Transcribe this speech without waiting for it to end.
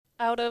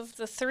out of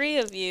the three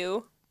of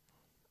you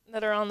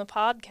that are on the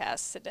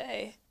podcast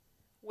today,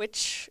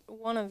 which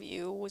one of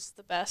you was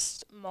the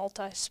best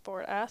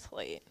multi-sport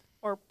athlete?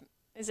 Or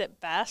is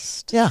it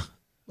best? Yeah.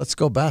 Let's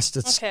go best.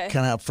 It's Okay.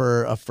 kind of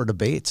up for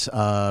debate.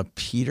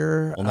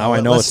 Peter. Well, now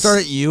I know let's start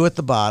at you at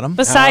the bottom.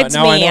 Besides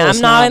Now I me, know it's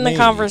I'm not not in the me.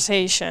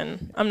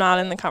 conversation. I'm not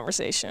in the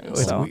conversation.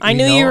 So we I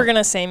knew you know- were going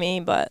to say me,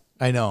 but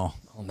I know.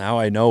 Well, now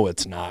I know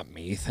it's not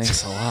me.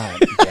 Thanks a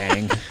lot,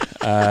 gang.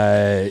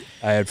 I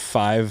had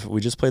 5. We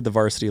just played the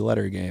varsity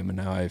letter game, and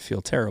now I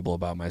feel terrible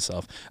about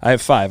myself. I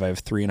have 5. I have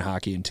 3 in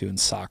hockey and 2 in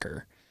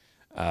soccer.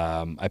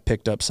 I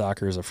picked up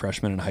soccer as a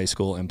freshman in high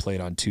school and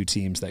played on 2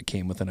 teams that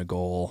came within a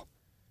goal.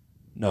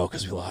 No,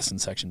 because we lost in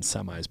section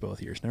semis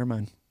both years. Never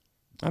mind.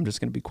 I'm just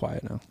going to be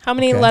quiet now. how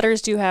many Okay.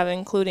 letters do you have,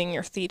 including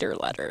your theater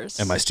letters?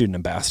 And my student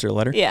ambassador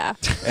letter? Yeah.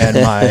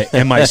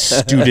 And my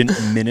student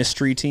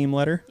ministry team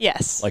letter?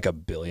 Yes. Like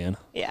 1 billion.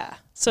 Yeah.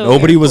 So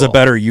Nobody was a cool.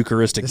 better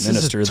Eucharistic This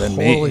minister is a than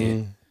totally,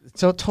 me.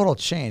 It's a total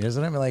change,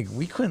 isn't it? I mean, like,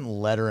 we couldn't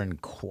letter in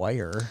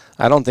choir.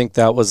 I don't think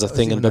that was a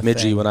thing in even a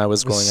Bemidji thing. when I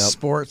was It was growing up.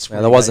 Sports. Yeah,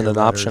 where that you got wasn't your an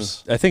option.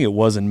 letters. I think it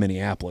was in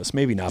Minneapolis,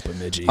 maybe not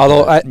Bemidji.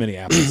 Although but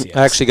Minneapolis, yes.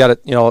 I actually got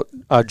it.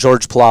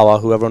 George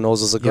Palawa, who everyone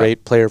knows is a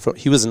great player.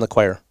 He was in the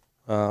choir.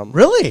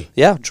 Really?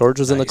 Yeah, George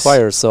was in the Nice.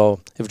 choir. So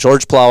if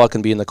George Palawa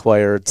can be in the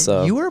choir, it's.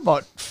 You were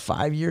about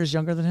 5 years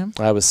younger than him?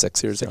 I was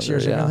 6 years 6 younger.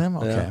 years younger yeah.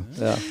 than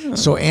him? Okay. Yeah.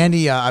 So,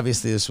 Andy,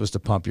 obviously this was to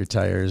pump your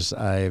tires.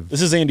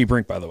 This is Andy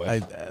Brink, by the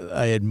way.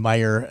 I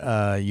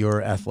admire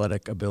your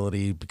athletic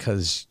ability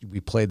because we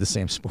played the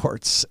same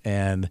sports,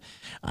 and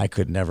I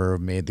could never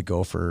have made the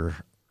Gopher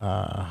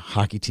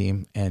hockey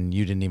team, and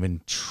you didn't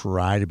even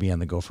try to be on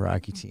the Gopher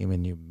hockey team,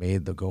 and you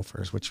made the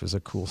Gophers, which was a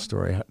cool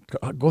story.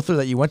 Go through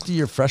that. You went to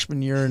your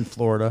freshman year in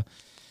Florida,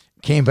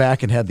 came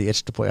back and had the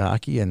itch to play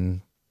hockey, and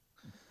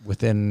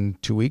within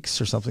 2 weeks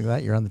or something like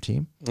that, you're on the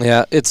team.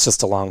 Yeah, it's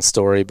just a long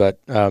story, but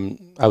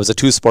I was a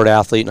 2-sport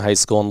athlete in high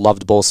school and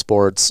loved both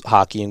sports,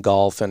 hockey and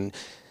golf, and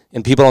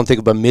people don't think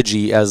of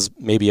Bemidji as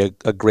maybe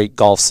a great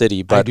golf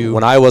city, but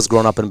when I was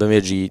growing up in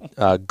Bemidji,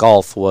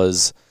 golf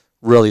was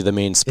really the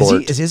main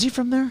sport. Is he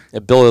from there?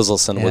 Bill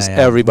Iselson was yeah.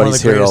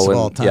 everybody's One of the hero. greatest of And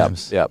all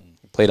times. Yeah,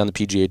 played on the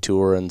PGA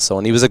Tour, and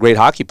he was a great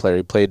hockey player.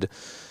 He played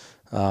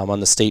on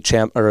the state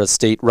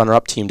state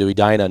runner-up team to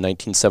Edina in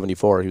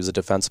 1974. He was a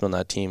defenseman on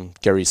that team,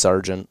 Gary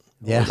Sargent.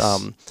 Yes.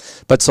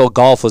 But so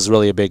golf was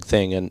really a big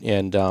thing,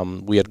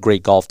 and we had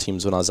great golf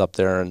teams when I was up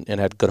there, and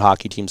had good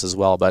hockey teams as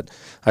well. But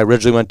I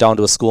originally went down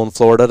to a school in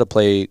Florida to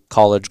play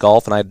college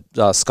golf, and I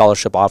had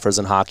scholarship offers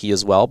in hockey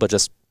as well. But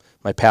just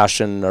my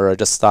passion, or I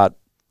just thought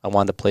I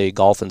wanted to play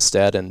golf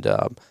instead. And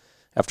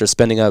after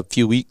spending a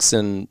few weeks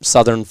in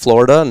southern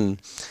Florida,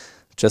 and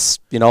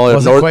just It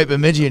wasn't quite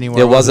Bemidji anymore.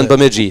 it wasn't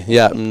Bemidji,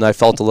 yeah. And I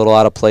felt a little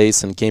out of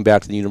place, and came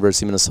back to the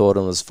University of Minnesota,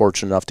 and was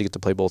fortunate enough to get to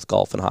play both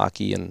golf and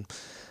hockey. And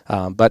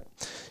but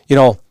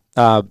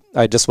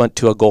I just went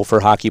to a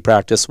Gopher hockey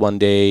practice one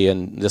day,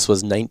 and this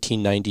was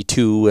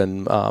 1992,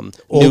 and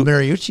Old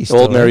Mariucci.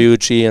 Old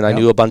Mariucci, and I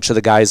knew a bunch of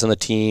the guys on the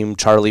team,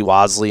 Charlie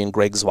Wasley and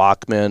Greg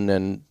Zwockman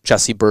and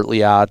Jesse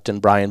Bertliat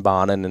and Brian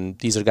Bonin, and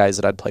these are guys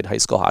that I'd played high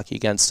school hockey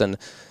against. And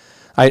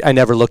I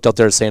never looked out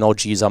there saying, "Oh,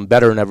 geez, I'm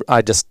better." And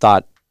I just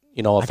thought,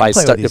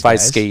 if I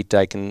skate,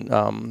 I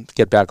can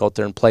get back out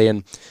there and play.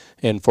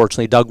 And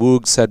fortunately, Doug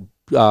Woog said,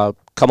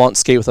 come out and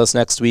skate with us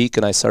next week,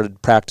 and I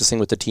started practicing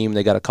with the team.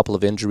 They got a couple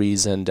of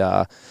injuries, and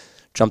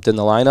jumped in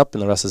the lineup,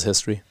 and the rest is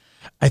history.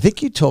 I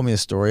think you told me a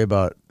story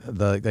about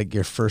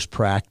your first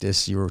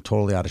practice. You were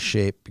totally out of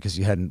shape because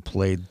you hadn't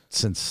played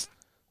since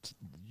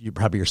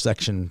probably your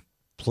section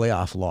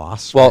playoff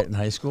loss in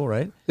high school,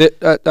 right?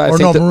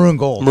 Maroon and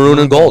gold. Maroon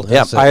and gold.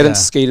 Yeah, I I hadn't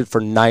skated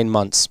for 9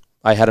 months.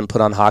 I hadn't put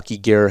on hockey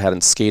gear,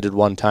 hadn't skated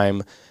one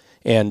time,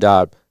 and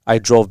I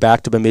drove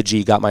back to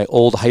Bemidji, got my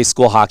old high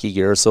school hockey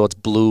gear, so it's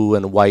blue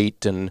and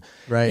white, and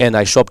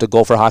I show up to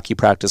Gopher hockey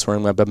practice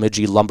wearing my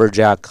Bemidji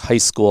Lumberjack high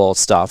school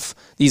stuff.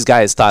 These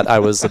guys thought I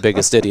was the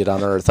biggest idiot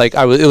on earth. Like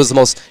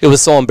it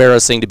was so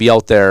embarrassing to be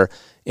out there,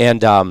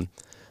 and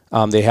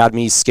they had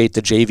me skate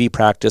the JV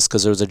practice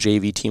because there was a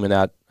JV team in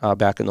that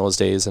back in those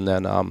days, and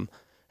then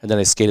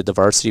I skated the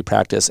varsity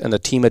practice, and the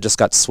team had just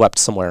got swept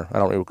somewhere.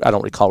 I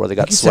don't recall where they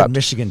got swept.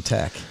 Michigan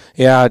Tech.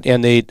 Yeah,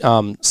 and they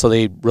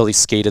really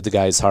skated the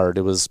guys hard.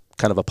 It was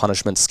kind of a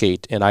punishment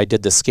skate, and I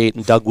did the skate,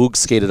 and Doug Woog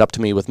skated up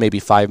to me with maybe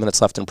 5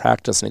 minutes left in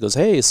practice, and he goes,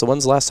 "Hey, so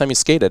when's the last time you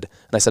skated?"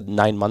 And I said,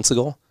 9 months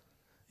ago.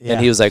 Yeah.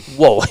 And he was like,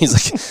 "Whoa!" He's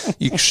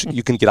like,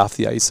 "You can get off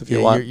the ice if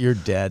you want. You're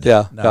dead."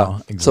 Yeah,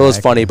 Exactly. So it was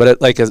funny, but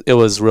it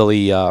was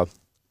really a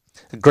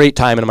great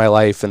time in my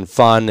life and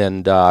fun,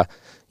 and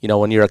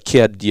when you're a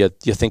kid, you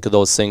think of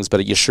those things,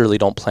 but you surely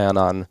don't plan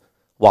on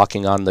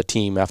walking on the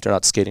team after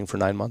not skating for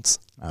 9 months.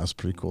 That was a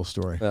pretty cool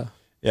story.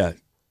 Yeah.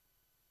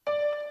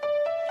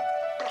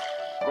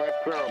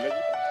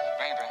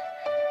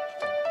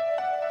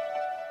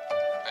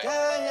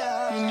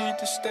 You need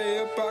to stay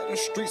up out the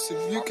streets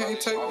if you can't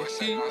take the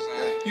heat.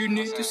 You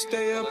need to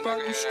stay up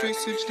out the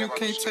streets if you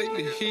can't take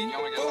the heat.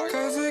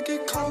 Cause it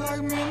get cold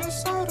like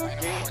Minnesota.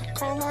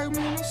 Cold like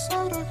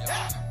Minnesota.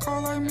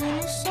 Cold like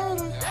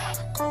Minnesota.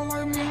 Cold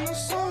like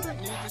Minnesota.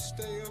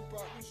 stay up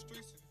out the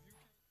streets.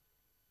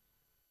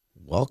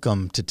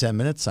 Welcome to 10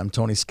 Minutes. I'm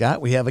Tony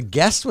Scott. We have a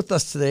guest with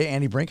us today,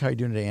 Andy Brink. How are you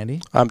doing today,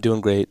 Andy? I'm doing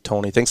great,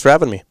 Tony. Thanks for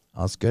having me.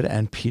 That's good.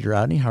 And Peter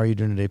Odney, how are you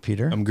doing today,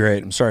 Peter? I'm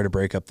great. I'm sorry to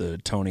break up the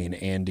Tony and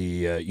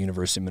Andy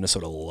University of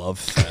Minnesota Love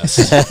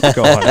Fest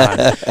going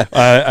on.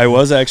 I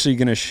was actually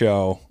going to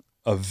show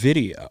a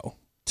video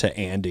to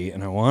Andy,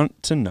 and I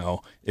want to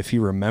know if he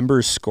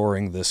remembers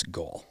scoring this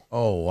goal.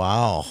 Oh,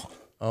 wow.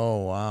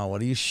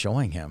 What are you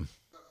showing him?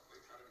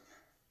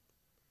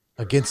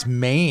 Against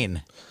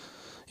Maine.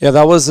 Yeah,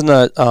 that was in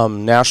a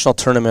national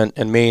tournament,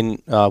 and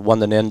Maine won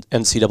the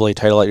NCAA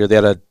title that year. They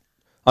had an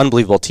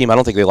unbelievable team. I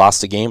don't think they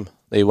lost a game.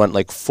 They went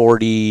like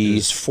 40. It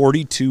was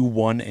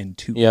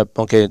 42-1-2. Yep.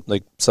 Okay.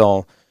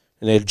 And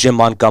they had Jim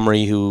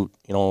Montgomery, who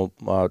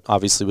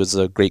obviously was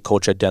a great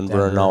coach at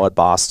Denver and now at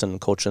Boston,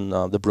 coaching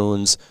the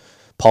Bruins.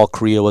 Paul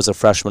Correa was a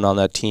freshman on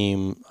that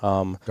team.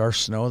 Garth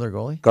Snow, their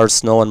goalie? Garth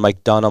Snow and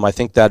Mike Dunham. I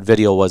think that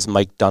video was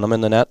Mike Dunham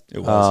in the net. It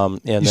was.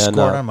 And then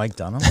scored on Mike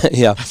Dunham?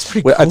 Yeah. That's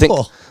pretty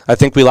cool. I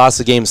think we lost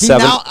the game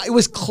 7. It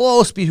was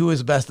close to who was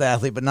the best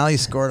athlete, but now you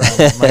scored on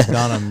Mike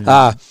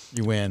Dunham.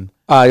 You win.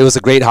 It was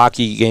a great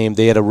hockey game.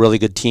 They had a really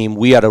good team.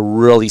 We had a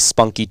really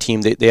spunky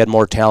team. They had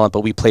more talent, but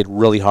we played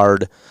really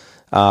hard.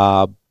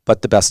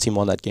 But the best team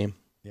won that game.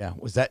 Yeah.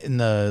 Was that in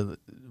the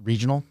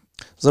regional?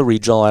 It was a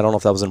regional. I don't know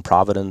if that was in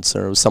Providence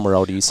or it was somewhere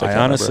out east. I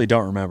honestly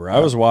don't remember. I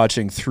was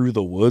watching Through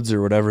the Woods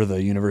or whatever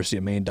the University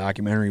of Maine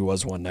documentary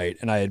was one night,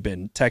 and I had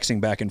been texting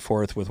back and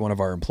forth with one of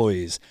our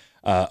employees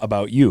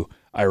about you,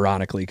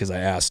 ironically, because I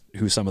asked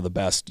who some of the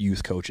best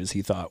youth coaches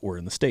he thought were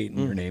in the state, and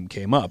your name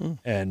came up.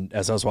 And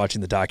as I was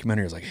watching the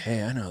documentary, I was like,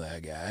 hey, I know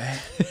that guy.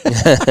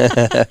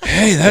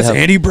 Hey, that's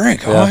Andy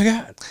Brink. Oh, my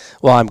God.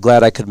 Well, I'm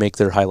glad I could make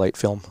their highlight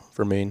film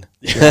for Maine.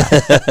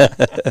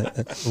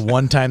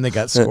 One time they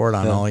got scored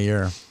on all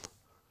year.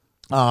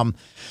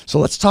 So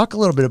let's talk a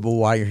little bit about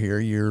why you're here.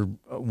 You're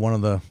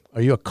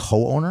are you a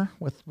co-owner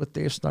with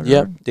Dave Snugger?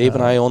 Yeah, Dave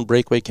and I own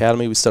Breakaway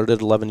Academy. We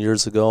started 11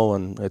 years ago,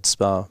 and it's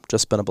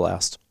just been a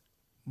blast.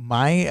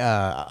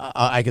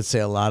 I could say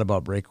a lot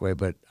about Breakaway,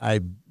 but I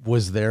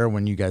was there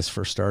when you guys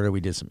first started. We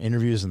did some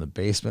interviews in the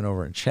basement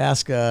over in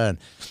Chaska and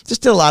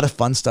just did a lot of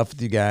fun stuff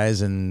with you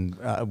guys. And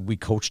we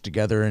coached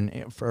together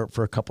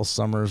for a couple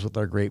summers with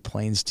our Great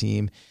Plains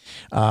team.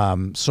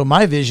 So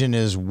my vision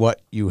is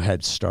what you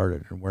had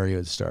started and where you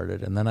had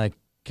started. And then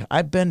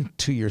I've been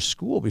to your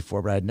school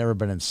before, but I'd never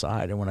been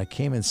inside. And when I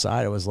came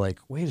inside, I was like,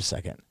 wait a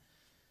second.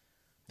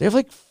 They have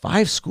like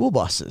 5 school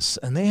buses,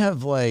 and they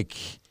have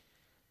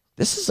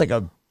this is like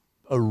a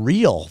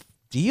real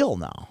deal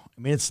now.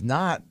 I mean, it's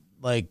not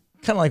kind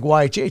of like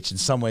YHH in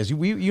some ways.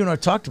 You and I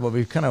talked about,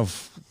 we've kind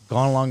of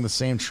gone along the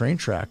same train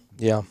track.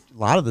 Yeah. A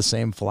lot of the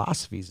same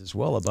philosophies as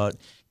well about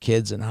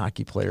kids and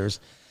hockey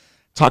players.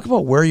 Talk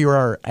about where you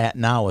are at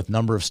now with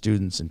number of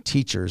students and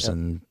teachers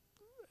and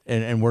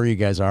where you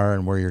guys are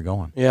and where you're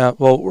going. Yeah.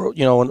 Well,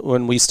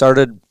 when we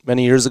started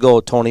many years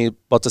ago, Tony,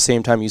 about the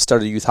same time you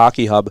started Youth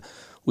Hockey Hub,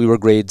 we were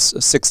grades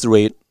 6 through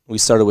 8. We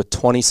started with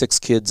 26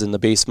 kids in the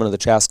basement of the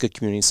Chaska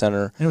Community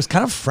Center. And it was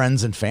kind of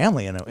friends and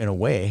family in a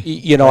way.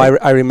 Right?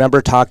 I remember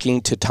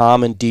talking to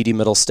Tom and Dee Dee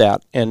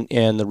Middlestat,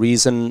 and the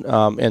reason,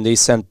 and they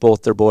sent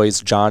both their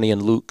boys, Johnny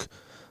and Luke.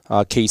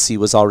 Casey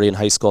was already in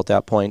high school at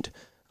that point,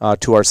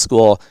 to our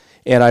school.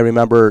 And I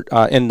remember,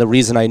 and the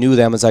reason I knew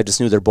them is I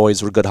just knew their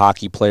boys were good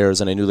hockey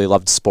players, and I knew they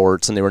loved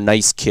sports, and they were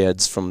nice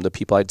kids from the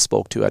people I'd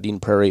spoke to at Eden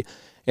Prairie.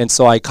 And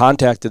so I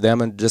contacted them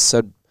and just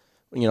said,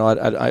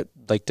 I'd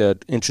like to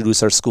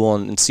introduce our school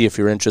and see if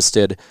you're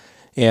interested.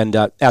 And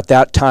at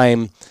that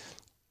time,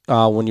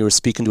 when you were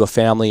speaking to a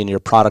family and your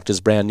product is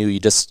brand new, you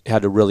just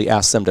had to really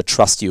ask them to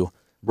trust you.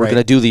 We're going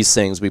to do these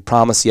things. We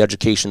promise the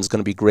education is going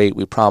to be great.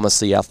 We promise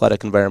the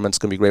athletic environment is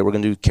going to be great. We're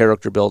going to do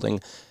character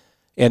building.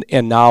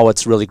 And now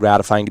it's really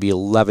gratifying to be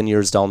 11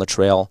 years down the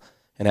trail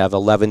and have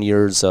 11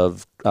 years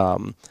of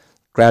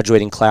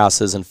graduating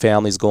classes and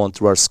families going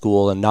through our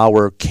school. And now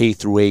we're K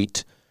through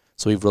 8.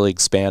 So we've really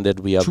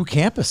expanded. We have 2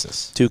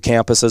 campuses. 2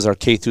 campuses. Our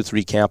K through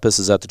 3 campus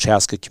is at the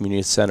Chaska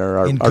Community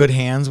Center. In good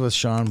hands with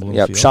Sean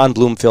Bloomfield. Yeah, Sean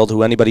Bloomfield,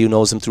 who anybody who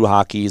knows him through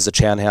hockey, he's a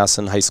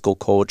Chanhassen high school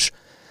coach.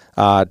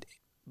 But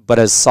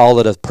as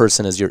solid a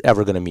person as you're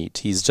ever going to meet.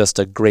 He's just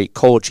a great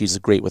coach. He's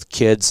great with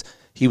kids.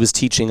 He was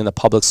teaching in the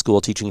public school,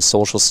 teaching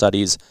social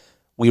studies.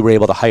 We were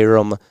able to hire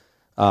him,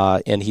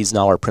 and he's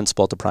now our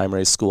principal at the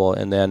primary school.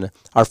 And then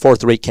our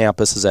 4th rate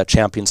campus is at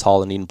Champions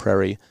Hall in Eden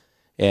Prairie.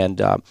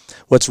 And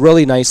what's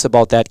really nice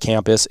about that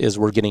campus is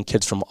we're getting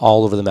kids from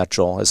all over the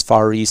metro, as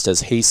far east as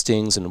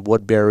Hastings and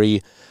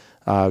Woodbury,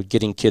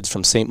 getting kids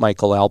from St.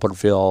 Michael,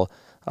 Albertville,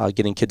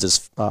 getting kids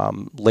as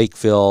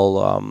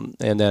Lakeville,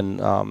 and then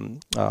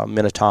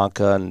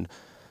Minnetonka, and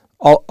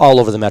all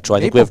over the metro. I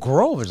think we have Maple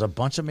Grove. There's a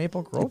bunch of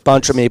Maple Grove.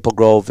 Of Maple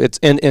Grove.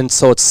 And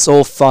so it's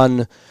so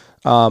fun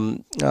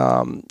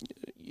to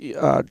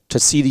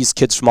see these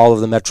kids from all over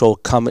the metro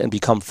come and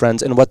become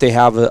friends. And what they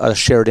have a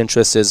shared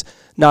interest is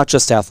not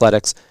just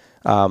athletics.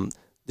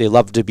 They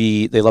love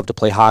to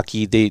play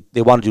hockey.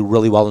 They want to do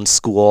really well in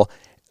school.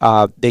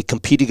 they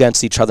compete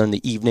against each other in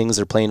the evenings.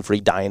 They're playing for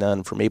Edina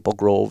and for Maple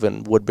Grove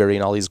and Woodbury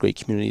and all these great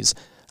communities.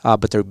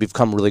 But they've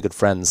become really good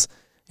friends,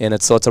 and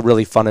it's a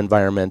really fun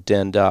environment.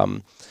 And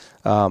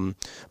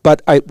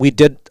but I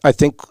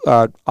think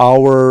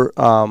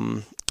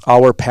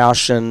our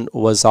passion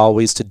was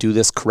always to do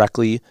this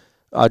correctly.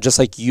 Just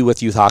like you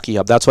with Youth Hockey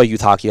Hub. That's why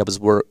Youth Hockey Hub was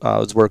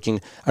working.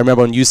 I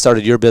remember when you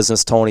started your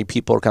business, Tony,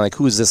 people were kind of like,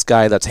 who's this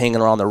guy that's hanging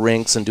around the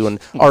rinks and doing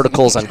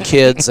articles on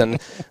kids, and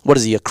what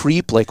is he, a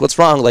creep? Like, what's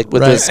wrong with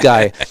this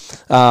guy?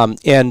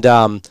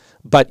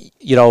 But,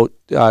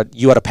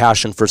 you had a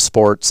passion for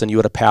sports, and you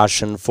had a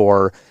passion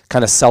for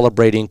kind of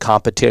celebrating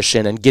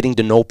competition and getting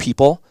to know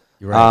people.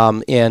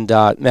 Right. And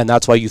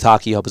that's why Youth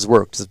Hockey Hub has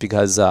worked, is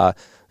because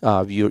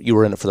you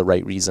were in it for the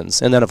right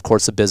reasons. And then, of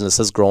course, the business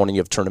has grown and you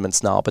have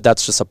tournaments now. But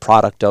that's just a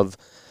product of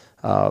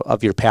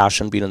your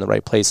passion being in the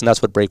right place. And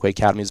that's what Breakaway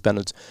Academy has been.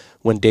 It's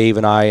when Dave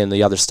and I and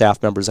the other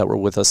staff members that were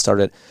with us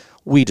started,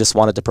 we just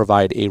wanted to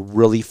provide a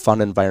really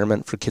fun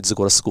environment for kids to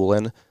go to school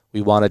in.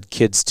 We wanted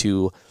kids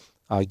to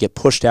get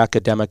pushed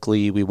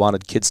academically. We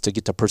wanted kids to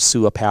get to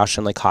pursue a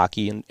passion like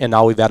hockey. And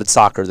now we've added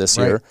soccer this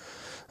year.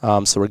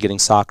 So we're getting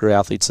soccer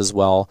athletes as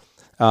well.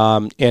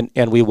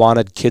 And we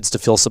wanted kids to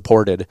feel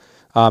supported.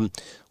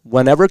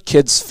 Whenever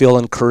kids feel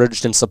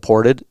encouraged and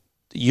supported,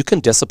 you can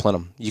discipline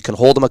them. You can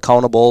hold them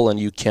accountable, and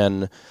you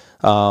can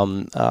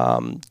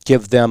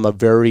give them a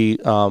very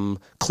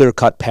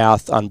clear-cut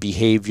path on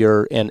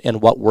behavior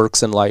and what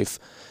works in life.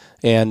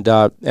 And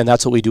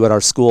that's what we do at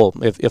our school.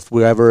 If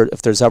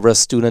there's ever a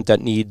student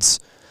that needs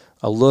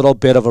a little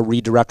bit of a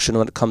redirection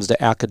when it comes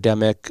to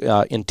academic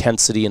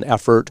intensity and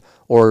effort,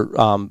 or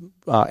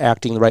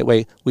acting the right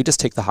way, we just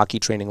take the hockey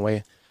training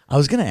away. I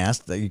was going to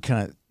ask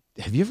that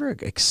have you ever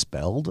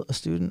expelled a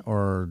student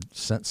or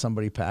sent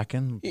somebody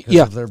packing because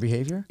of their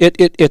behavior?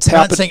 It's happened.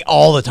 I'm not saying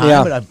all the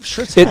time, but I'm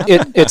sure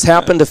it's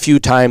happened a few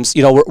times.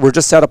 We're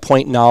just at a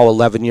point now,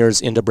 11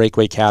 years into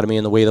Breakaway Academy,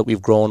 and the way that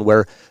we've grown,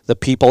 where the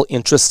people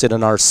interested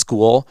in our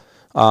school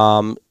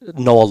know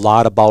a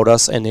lot about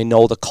us, and they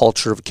know the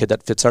culture of a kid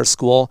that fits our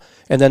school.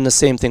 And then the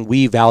same thing,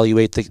 we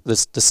evaluate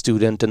the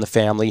student and the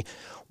family.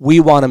 We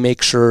want to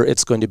make sure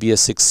it's going to be a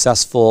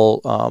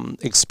successful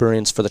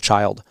experience for the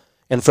child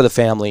and for the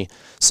family.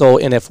 So,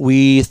 and if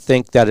we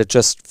think that it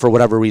just, for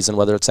whatever reason,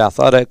 whether it's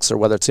athletics or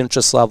whether it's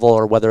interest level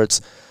or whether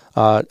it's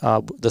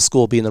the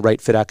school being the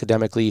right fit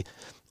academically,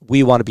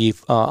 we want to be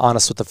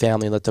honest with the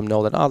family and let them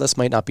know that, this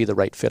might not be the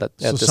right fit at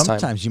this time. So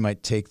sometimes you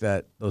might take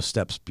those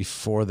steps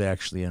before they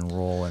actually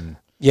enroll.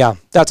 Yeah,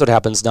 that's what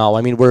happens now.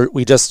 I mean,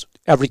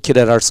 every kid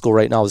at our school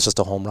right now is just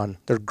a home run.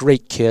 They're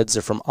great kids.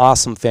 They're from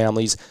awesome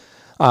families.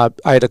 I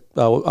had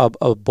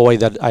a boy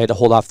that I had to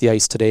hold off the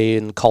ice today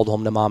and called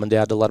home to mom and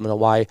dad to let them know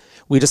why.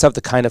 We just have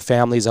the kind of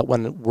families that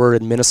when we're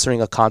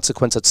administering a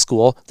consequence at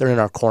school, they're in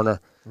our corner.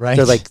 Right.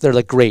 They're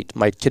like, great,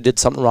 my kid did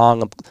something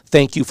wrong.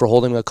 Thank you for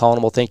holding me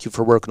accountable. Thank you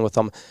for working with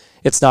them.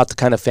 It's not the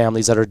kind of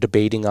families that are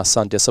debating us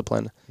on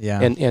discipline.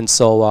 Yeah. And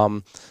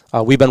so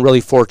we've been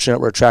really fortunate.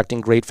 We're attracting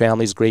great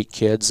families, great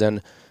kids,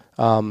 and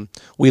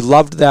we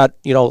loved that.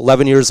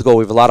 11 years ago,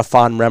 we have a lot of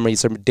fond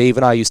memories. Dave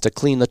and I used to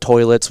clean the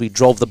toilets. We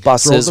drove the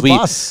buses.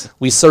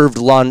 We served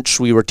lunch.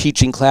 We were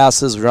teaching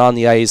classes. We were on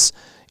the ice.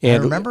 And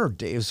I remember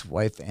Dave's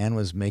wife, Ann,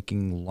 was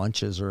making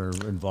lunches or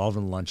involved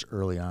in lunch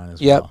early on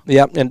as well.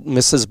 Yeah. And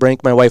Mrs.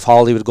 Brink, my wife,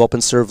 Holly, would go up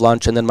and serve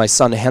lunch. And then my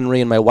son,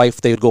 Henry, and my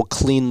wife, they would go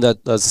clean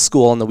the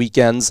school on the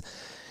weekends.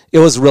 It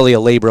was really a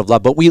labor of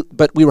love. But we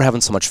were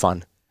having so much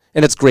fun.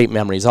 And it's great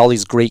memories. All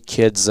these great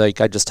kids,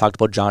 like I just talked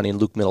about Johnny and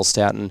Luke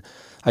Middlestat, and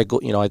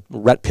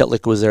Rhett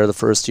Pitlick was there the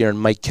first year, and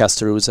Mike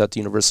Kester, who was at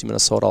the University of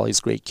Minnesota, all these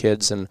great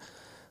kids. And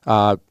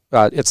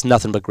it's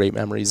nothing but great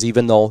memories,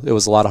 even though it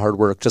was a lot of hard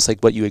work, just like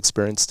what you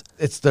experienced.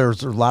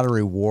 There's a lot of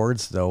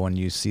rewards, though, when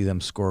you see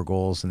them score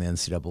goals in the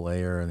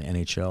NCAA or in the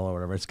NHL or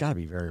whatever. It's got to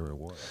be very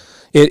rewarding.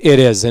 It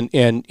is,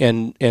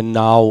 and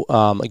now,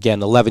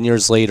 again, 11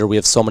 years later, we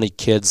have so many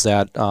kids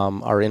that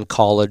are in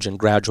college and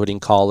graduating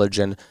college,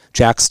 and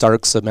Jack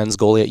Stark's a men's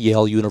goalie at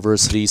Yale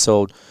University,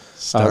 so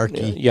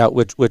Starkey.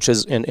 Which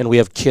is, and we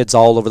have kids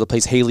all over the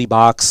place. Haley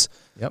Box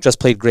just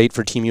played great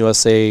for Team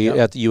USA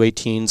at the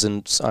U18s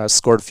and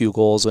scored a few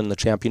goals in the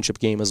championship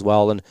game as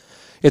well. And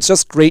it's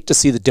just great to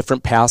see the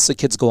different paths that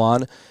kids go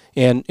on.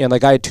 And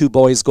like I had two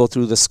boys go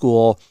through the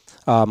school.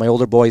 My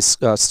older boy's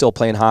still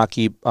playing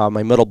hockey.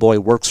 My middle boy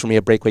works for me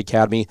at Breakaway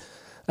Academy.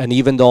 And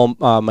even though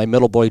my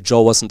middle boy,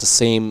 Joe, wasn't the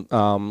same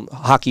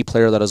hockey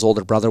player that his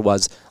older brother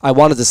was, I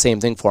wanted the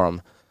same thing for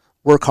him.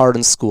 Work hard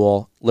in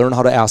school, learn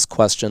how to ask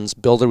questions,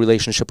 build a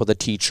relationship with a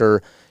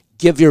teacher,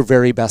 give your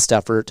very best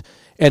effort.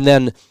 And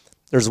then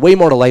there's way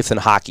more to life than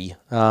hockey.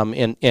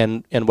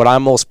 And what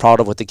I'm most proud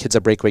of with the kids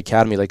at Breakaway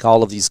Academy, like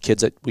all of these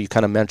kids that we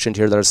kind of mentioned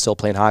here that are still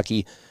playing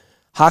hockey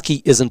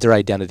isn't their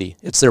identity.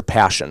 It's their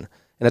passion.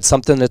 And it's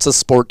something that's a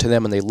sport to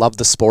them, and they love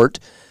the sport.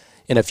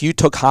 And if you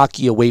took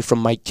hockey away from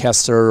Mike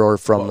Kester or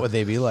from... What would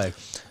they be like?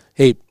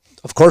 Hey,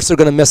 of course they're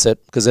going to miss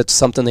it because it's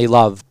something they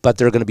love, but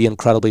they're going to be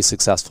incredibly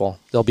successful.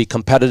 They'll be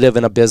competitive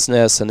in a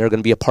business, and they're going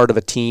to be a part of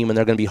a team, and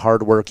they're going to be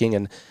hardworking.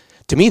 And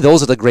to me,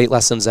 those are the great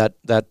lessons that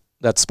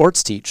that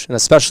sports teach, and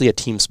especially a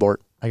team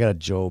sport. I got a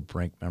Joe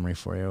Brink memory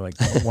for you. Like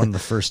one of the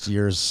first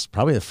years,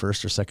 probably the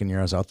first or second year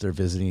I was out there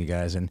visiting you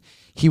guys, and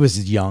he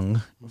was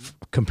young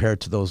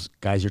compared to those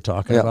guys you're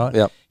talking about.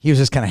 Yeah. He was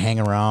just kind of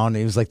hanging around.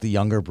 He was like the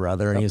younger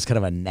brother, and he was kind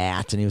of a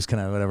gnat, and he was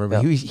kind of whatever.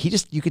 But he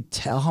just, you could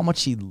tell how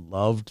much he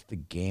loved the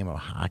game of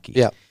hockey.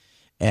 Yeah.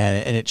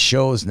 And it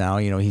shows now.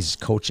 You know, he's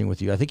coaching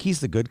with you. I think he's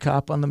the good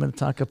cop on the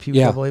Minnetonka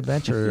PWA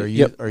bench, or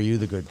are you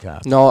the good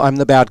cop? No, I'm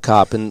the bad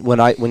cop. And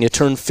when you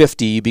turn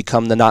 50, you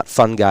become the not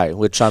fun guy,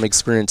 which I'm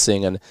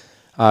experiencing.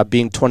 And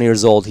being 20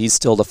 years old, he's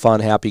still the fun,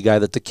 happy guy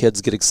that the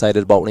kids get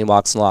excited about when he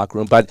walks in the locker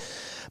room. But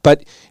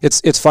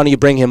it's funny you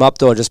bring him up,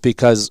 though, just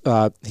because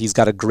he's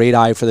got a great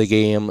eye for the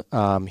game.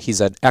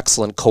 He's an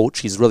excellent coach.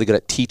 He's really good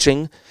at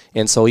teaching.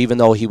 And so even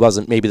though he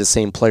wasn't maybe the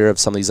same player of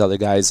some of these other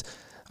guys,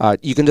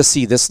 you can just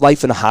see this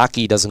life in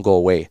hockey doesn't go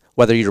away.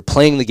 Whether you're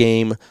playing the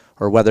game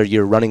or whether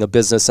you're running a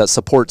business that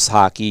supports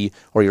hockey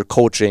or you're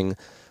coaching,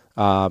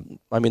 I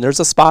mean, there's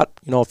a spot,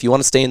 you know, if you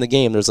want to stay in the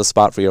game, there's a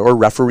spot for you. Or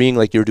refereeing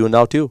like you're doing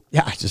now, too.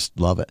 Yeah, I just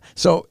love it.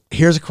 So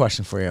here's a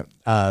question for you.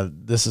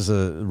 This is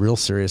a real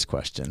serious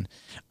question.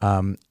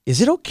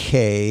 Is it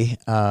okay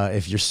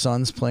if your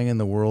son's playing in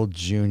the World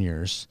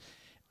Juniors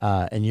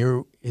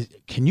and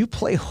can you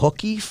play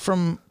hooky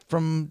from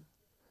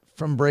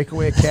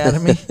Breakaway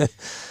Academy?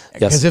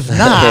 Because if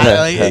not,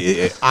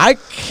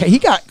 he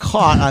got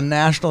caught on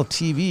national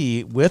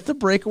TV with the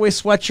Breakaway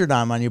sweatshirt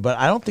on you, but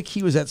I don't think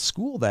he was at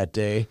school that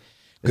day.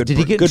 Did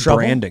he get in trouble?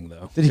 Good branding,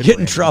 though. Did he get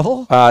in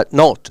trouble?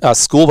 No,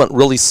 school went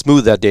really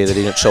smooth that day that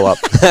he didn't show up.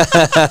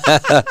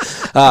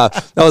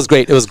 That was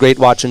great. It was great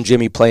watching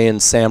Jimmy play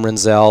and Sam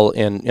Renzel,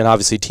 and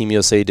obviously Team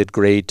USA did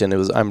great, and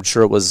I'm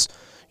sure it was,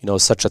 you know,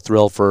 such a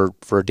thrill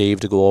for Dave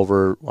to go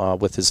over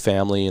with his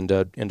family and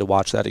to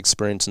watch that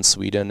experience in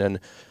Sweden, and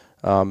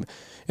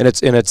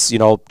it's you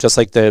know, just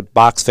like the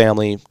Box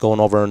family going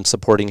over and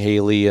supporting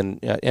Haley,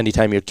 and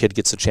anytime your kid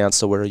gets a chance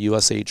to wear a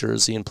USA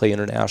jersey and play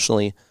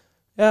internationally,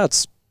 yeah,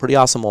 it's a pretty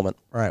awesome moment.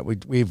 All right, we've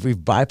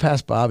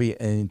bypassed Bobby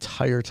an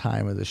entire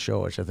time of the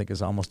show, which I think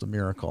is almost a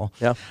miracle.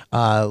 Yeah.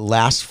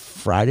 Last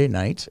Friday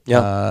night,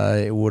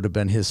 it would have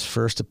been his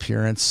first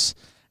appearance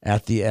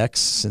at the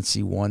X since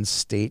he won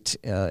state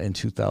in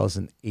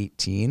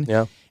 2018.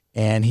 Yeah.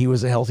 And he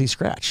was a healthy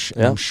scratch.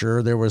 Yeah. I'm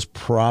sure there was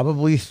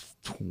probably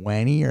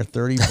 20 or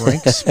 30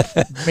 Brinks,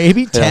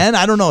 maybe 10.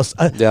 I don't know.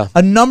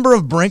 A number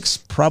of Brinks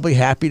probably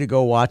happy to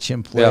go watch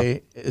him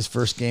play his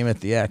first game at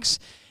the X.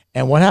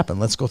 And what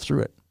happened? Let's go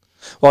through it.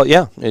 Well,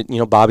 yeah, you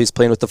know, Bobby's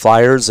playing with the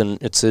Flyers,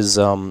 and it's his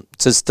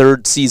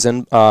third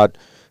season.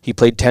 He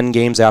played 10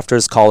 games after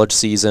his college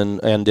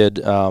season ended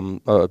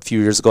a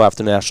few years ago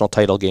after the national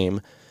title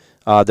game.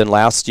 Then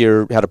last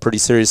year had a pretty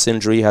serious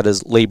injury, had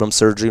his labrum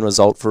surgery, and was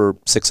out for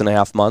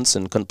 6.5 months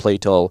and couldn't play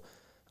till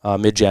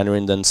mid-January,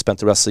 and then spent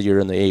the rest of the year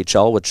in the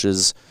AHL, which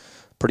is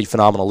a pretty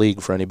phenomenal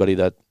league for anybody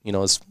that, you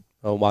know,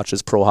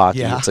 watches pro hockey.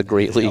 Yeah. It's a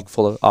great league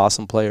full of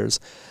awesome players.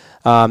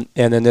 And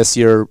then this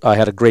year I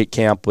had a great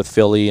camp with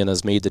Philly and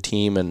has made the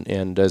team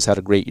and has had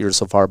a great year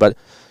so far. But,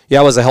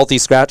 yeah, it was a healthy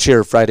scratch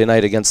here Friday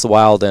night against the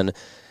Wild, and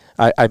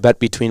I bet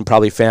between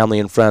probably family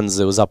and friends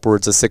it was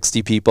upwards of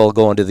 60 people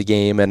going to the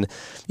game. And,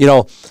 you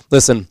know,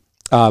 listen,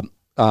 we're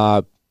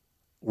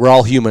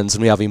all humans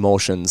and we have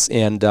emotions,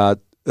 and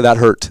that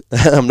hurt.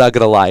 I'm not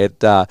going to lie.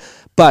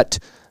 But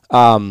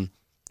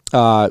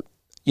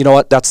you know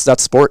what?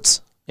 That's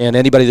sports. And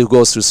anybody who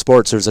goes through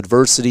sports, there's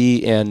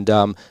adversity, and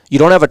you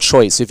don't have a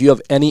choice. If you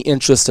have any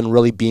interest in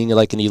really being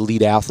like an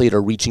elite athlete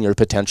or reaching your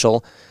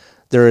potential,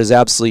 there is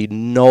absolutely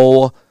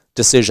no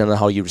decision on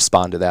how you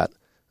respond to that.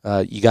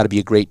 You got to be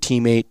a great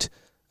teammate.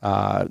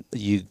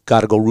 You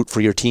got to go root for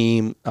your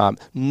team.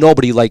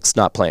 Nobody likes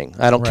not playing.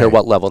 I don't care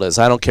what level it is.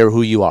 I don't care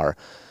who you are.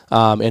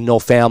 And no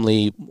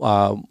family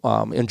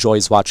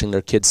enjoys watching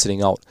their kids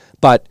sitting out.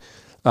 But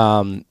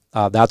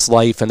that's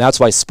life, and that's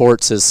why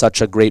sports is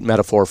such a great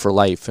metaphor for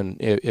life. And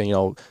you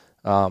know,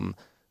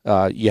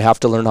 you have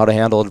to learn how to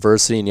handle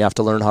adversity, and you have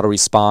to learn how to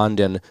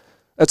respond. And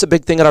that's a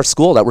big thing at our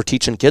school that we're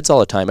teaching kids all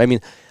the time. I mean,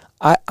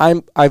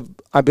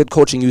 I've been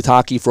coaching youth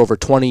hockey for over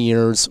 20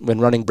 years,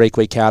 been running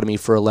Breakaway Academy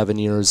for 11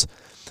 years.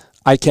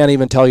 I can't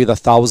even tell you the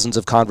thousands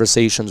of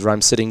conversations where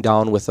I'm sitting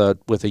down with a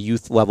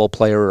youth level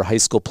player or a high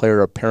school player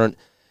or a parent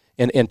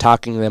and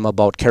talking to them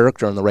about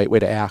character and the right way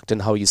to act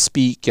and how you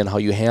speak and how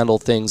you handle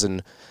things.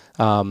 And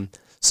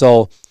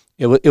so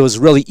it was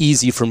really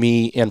easy for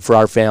me and for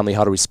our family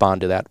how to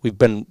respond to that. We've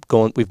been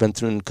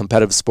through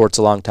competitive sports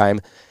a long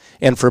time.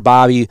 And for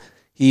Bobby,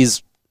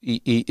 he's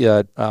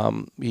a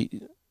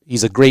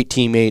great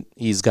teammate.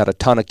 He's got a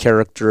ton of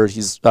character.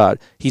 He's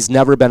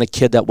never been a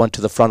kid that went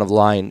to the front of the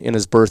line in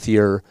his birth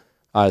year.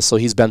 So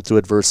he's been through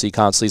adversity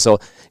constantly. So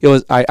it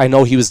was. I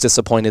know he was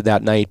disappointed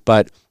that night,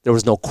 but there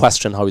was no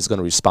question how he's going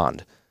to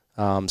respond.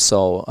 And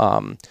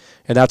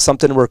that's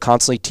something we're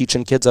constantly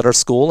teaching kids at our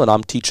school, and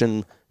I'm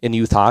teaching in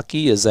youth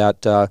hockey, is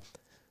that,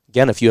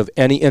 again, if you have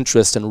any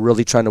interest in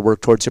really trying to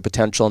work towards your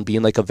potential and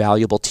being like a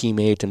valuable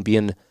teammate and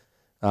being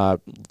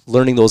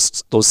learning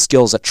those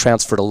skills that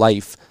transfer to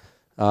life,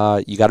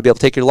 you got to be able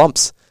to take your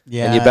lumps.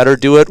 Yeah. And you better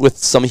do it with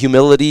some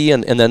humility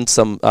and then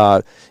some,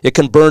 it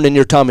can burn in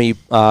your tummy.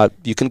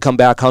 You can come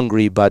back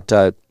hungry, but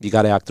you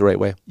got to act the right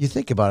way. You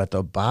think about it,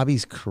 though,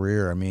 Bobby's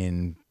career, I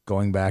mean,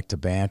 going back to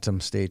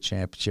Bantam State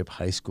Championship,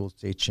 high school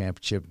state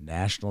championship,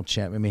 national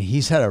champ. I mean,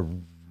 he's had a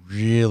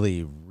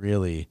really,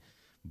 really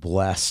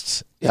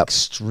blessed,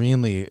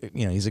 extremely,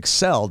 he's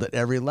excelled at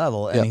every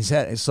level. And he's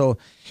had, so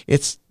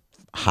it's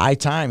high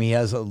time he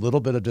has a little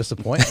bit of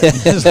disappointment in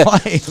his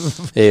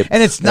life.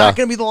 And it's not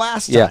going to be the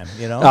last time,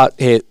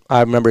 Hey, I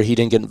remember he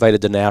didn't get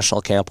invited to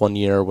national camp one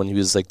year when he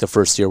was like the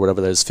first year,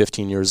 whatever that is,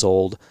 15 years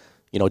old.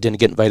 Didn't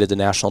get invited to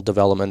national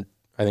development.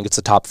 I think it's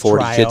the top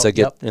 40 kids that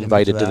get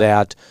invited to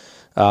that.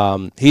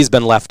 He's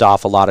been left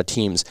off a lot of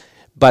teams,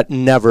 but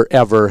never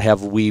ever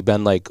have we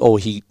been like, oh,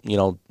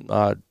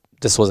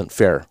 this wasn't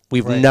fair.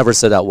 We've never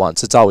said that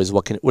once. It's always,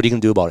 what are you going to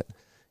do about it?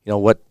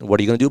 What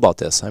are you going to do about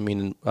this? I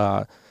mean,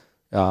 it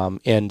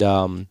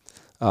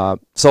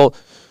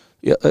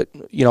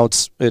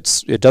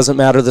doesn't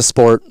matter the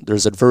sport.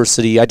 There's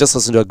adversity. I just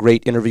listened to a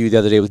great interview the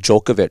other day with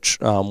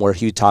Djokovic, where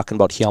he was talking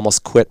about he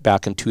almost quit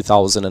back in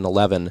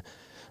 2011.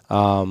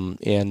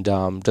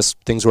 Just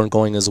things weren't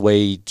going his way.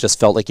 He just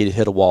felt like he'd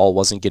hit a wall,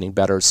 wasn't getting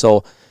better.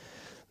 So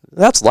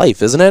that's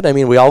life, isn't it? I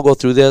mean, we all go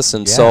through this.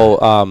 And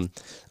so,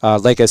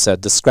 like I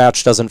said, the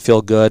scratch doesn't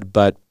feel good,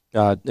 but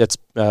it's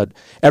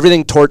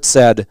everything Tort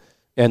said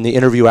in the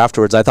interview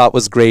afterwards I thought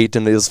was great.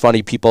 And it was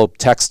funny. People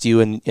text you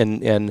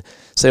and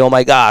say, oh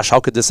my gosh, how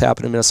could this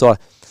happen in Minnesota?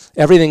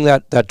 Everything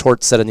that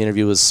Tort said in the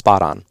interview was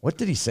spot on. What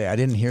did he say? I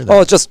didn't hear that.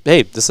 Oh, it's just,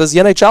 hey, this is the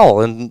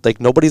NHL, and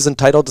like nobody's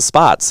entitled to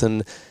spots,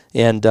 and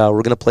we're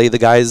going to play the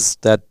guys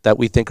that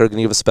we think are going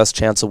to give us the best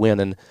chance of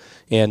win.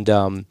 And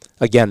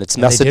again, it's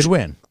message. They did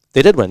win.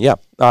 They did win, yeah.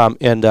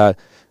 And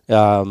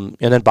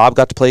then Bob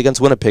got to play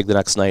against Winnipeg the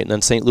next night, and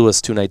then St.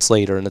 Louis 2 nights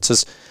later. And it's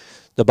just,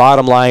 the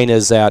bottom line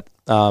is that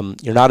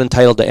you're not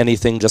entitled to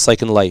anything, just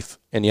like in life,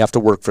 and you have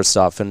to work for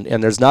stuff. And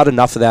there's not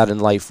enough of that in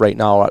life right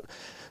now.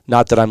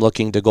 Not that I'm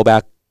looking to go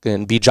back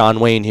and be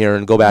John Wayne here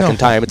and go back in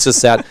time. It's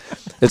just that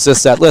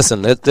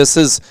listen, this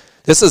is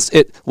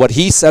it. What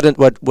he said and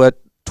what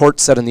Tort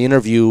said in the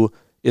interview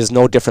is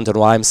no different than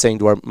what I'm saying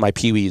to my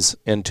peewees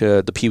and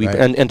to the peewee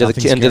and to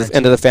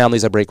the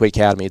families at Breakaway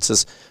Academy. It's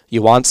just,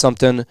 you want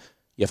something,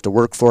 you have to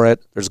work for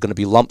it. There's going to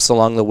be lumps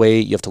along the way.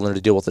 You have to learn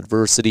to deal with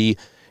adversity,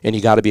 and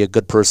you got to be a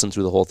good person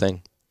through the whole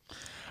thing.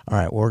 All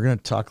right, well, we're going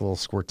to talk a little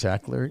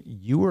Squirtacular.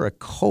 You were a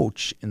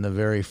coach in the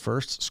very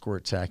first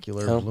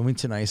Squirtacular,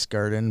 Bloomington Ice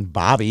Garden.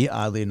 Bobby,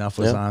 oddly enough,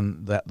 was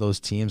on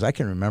those teams. I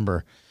can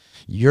remember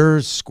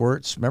your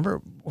Squirts.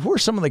 Remember, who were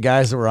some of the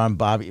guys that were on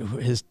Bobby,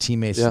 his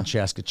teammates in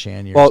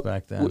Chaska-Chan years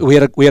back then? We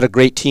had a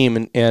great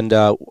team, and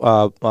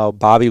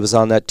Bobby was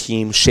on that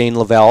team. Shane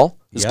Lavelle,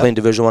 who's playing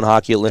Division I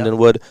hockey at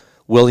Lindenwood.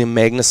 William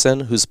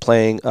Magnuson, who's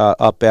playing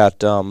up at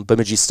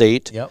Bemidji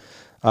State.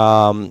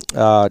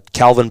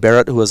 Calvin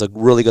Barrett, who was a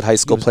really good high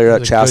school player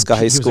at Chaska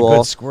High School. He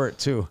was a good squirt,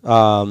 too.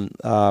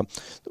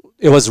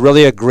 It was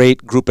really a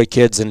great group of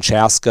kids in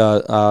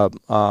Chaska,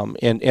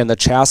 and the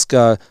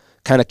Chaska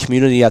kind of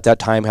community at that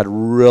time had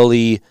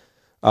really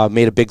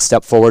made a big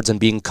step forwards in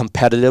being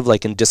competitive,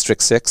 like in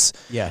District 6.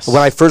 Yes. When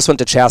I first went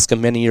to Chaska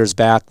many years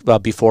back,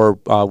 before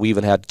we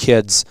even had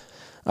kids,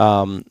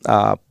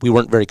 we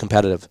weren't very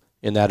competitive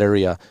in that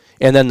area.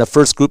 And then the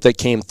first group that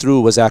came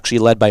through was actually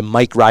led by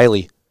Mike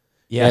Riley.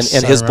 Yes,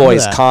 and his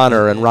boys,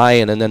 Connor and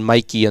Ryan, and then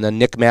Mikey, and then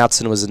Nick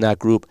Matson was in that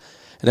group.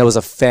 And it was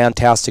a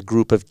fantastic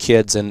group of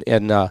kids.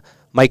 And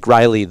Mike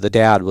Riley, the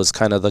dad, was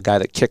kind of the guy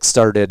that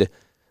kick-started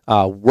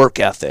work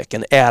ethic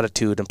and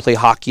attitude and play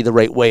hockey the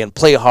right way and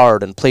play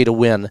hard and play to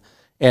win.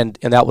 And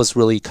that was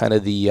really kind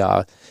of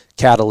the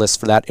catalyst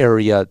for that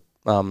area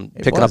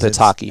picking up its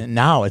hockey. And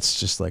now it's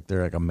just like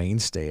they're like a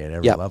mainstay at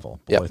every level,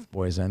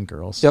 boys and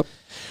girls. Yep.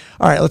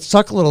 All right, let's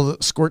talk a little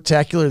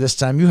Squirtacular this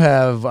time. You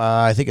have,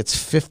 I think it's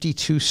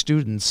 52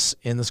 students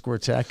in the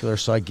Squirtacular,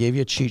 so I gave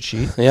you a cheat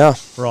sheet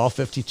for all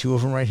 52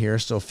 of them right here.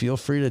 So feel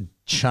free to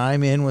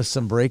chime in with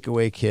some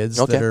breakaway kids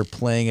that are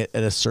playing at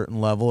a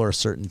certain level or a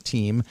certain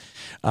team.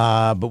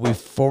 But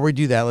before we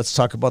do that, let's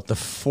talk about the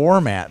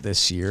format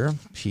this year,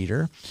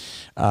 Peter.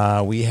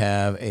 We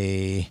have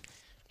a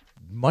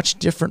much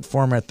different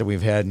format that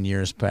we've had in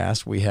years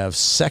past. We have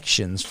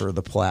sections for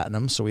the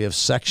Platinum. So we have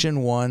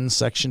Section 1,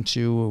 Section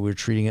 2. We're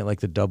treating it like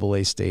the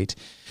AA state.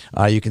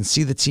 You can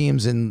see the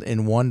teams in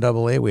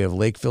 1AA. We have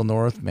Lakeville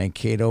North,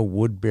 Mankato,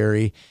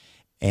 Woodbury,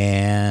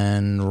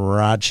 and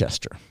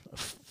Rochester.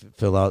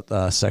 Fill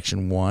out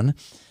Section 1.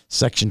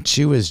 Section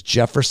 2 is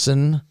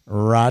Jefferson,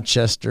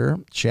 Rochester,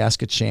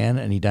 Chaska-Chan,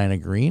 and Edina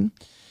Green.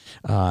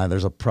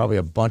 There's probably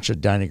a bunch of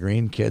Edina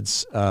Green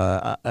kids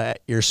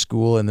at your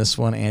school in this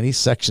one, Andy.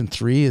 Section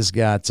 3 has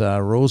got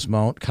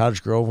Rosemount,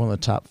 Cottage Grove, one of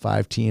the top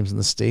 5 teams in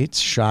the state,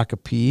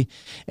 Shakopee,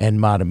 and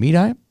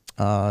Matamidi.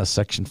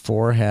 Section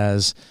 4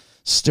 has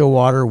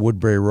Stillwater,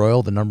 Woodbury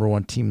Royal, the number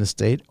 1 team in the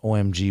state,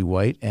 OMG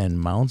White,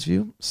 and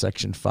Moundsview.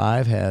 Section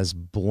 5 has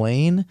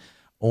Blaine,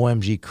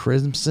 OMG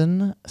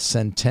Crimson,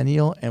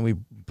 Centennial, and we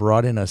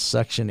brought in a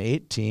Section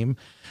 8 team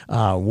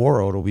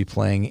Warroad will be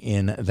playing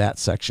in that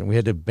section. We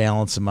had to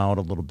balance them out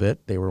a little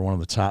bit. They were one of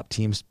the top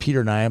teams. Peter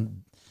and I,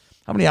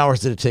 how many hours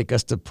did it take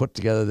us to put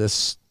together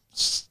these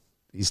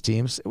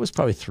teams? It was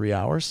probably 3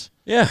 hours.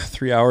 Yeah,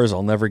 3 hours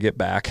I'll never get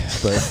back,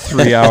 but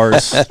 3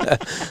 hours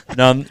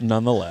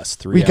nonetheless.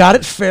 3 We hours. got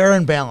it fair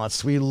and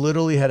balanced. We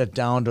literally had it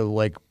down to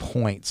like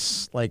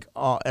points. Like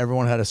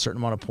everyone had a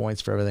certain amount of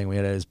points for everything. We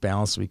had it as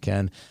balanced as we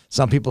can.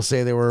 Some people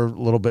say they were a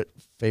little bit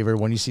favored.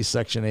 When you see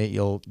Section 8,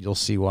 you'll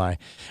see why.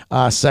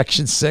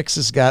 Section 6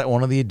 has got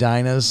one of the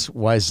Edinas,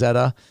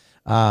 Wyzetta.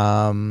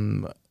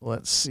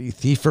 Let's see,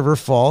 Thief River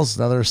Falls,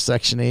 another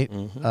Section 8,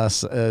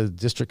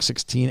 District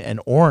 16,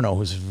 and Orono,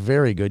 who's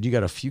very good. You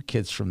got a few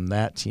kids from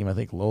that team. I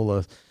think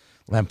Lola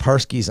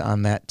Lamparski's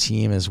on that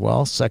team as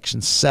well.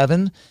 Section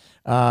 7,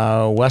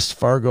 West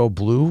Fargo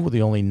Blue,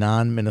 the only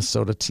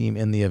non-Minnesota team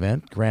in the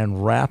event.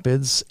 Grand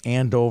Rapids,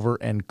 Andover,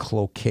 and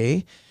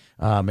Cloquet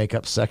make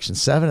up Section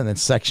 7. And then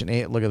Section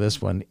 8, look at this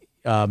one.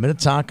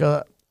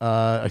 Minnetonka,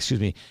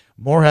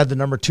 Moorhead, the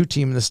number 2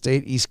 team in the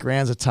state. East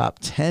Grand's a top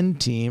 10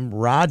 team.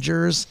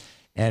 Rogers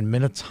and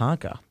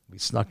Minnetonka. We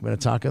snuck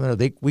Minnetonka in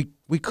there.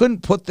 We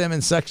couldn't put them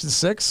in Section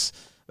 6.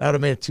 That would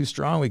have made it too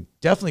strong. We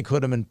definitely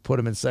could have put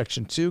them in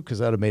Section 2 because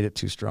that would have made it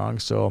too strong.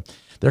 So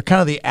they're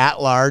kind of the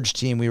at-large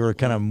team. We were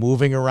kind of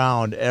moving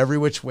around every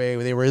which way.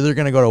 They were either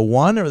going to go to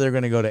 1 or they're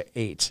going to go to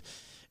 8.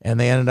 And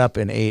they ended up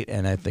in 8,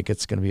 and I think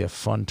it's going to be a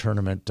fun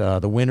tournament.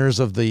 The winners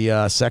of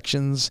the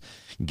sections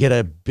get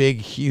a big,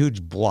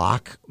 huge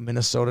block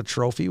Minnesota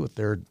trophy with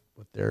their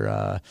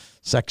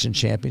section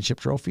championship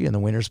trophy, and the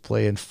winners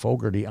play in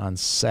Fogarty on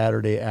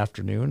Saturday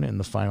afternoon in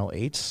the final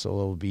 8. So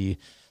it'll be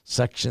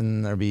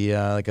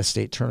like a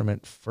state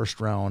tournament first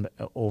round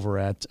over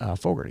at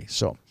Fogarty.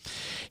 So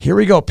here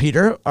we go,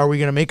 Peter. Are we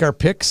going to make our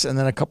picks and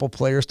then a couple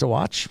players to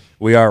watch?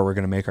 We are. We're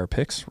going to make our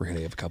picks. We're going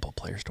to have a couple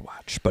players to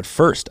watch. But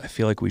first, I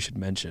feel like we should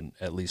mention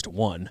at least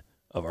one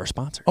of our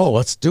sponsors. Oh,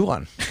 let's do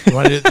one. You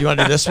want to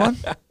do this one?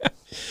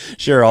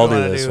 Sure, I'll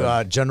do this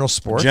one. General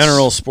Sports.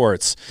 General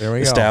Sports. There we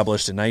go.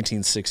 Established in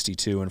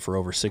 1962, and for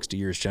over 60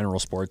 years, General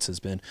Sports has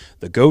been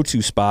the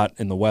go-to spot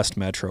in the West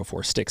Metro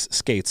for sticks,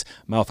 skates,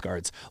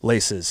 mouthguards,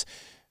 laces,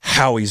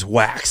 Howie's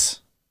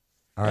wax.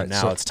 All right, and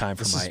now it's time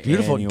for my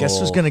beautiful. annual...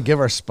 Guess who's going to give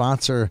our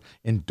sponsor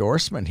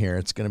endorsement here?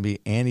 It's going to be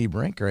Andy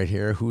Brink right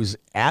here, who's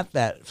at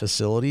that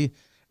facility.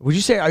 Would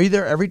you say, are you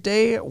there every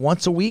day,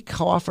 once a week?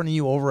 How often are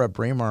you over at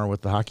Braemar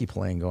with the hockey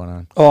playing going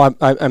on? Oh,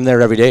 I'm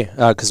there every day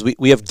because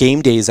we have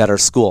game days at our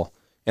school.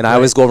 And I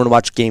always go over and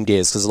watch game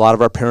days because a lot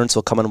of our parents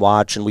will come and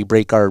watch, and we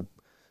break our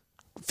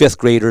 5th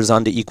graders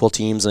onto equal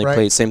teams, and they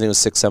play same thing with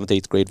 6th, 7th,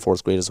 8th grade,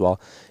 4th grade as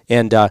well.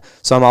 And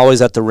so I'm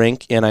always at the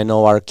rink, and I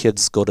know our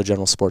kids go to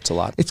General Sports a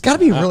lot. It's got to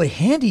be really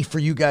handy for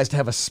you guys to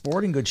have a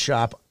sporting goods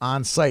shop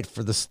on site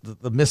for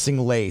the missing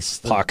lace.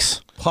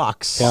 Pucks.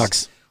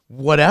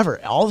 Whatever.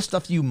 All the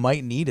stuff you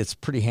might need, it's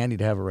pretty handy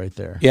to have it right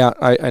there. Yeah,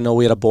 I know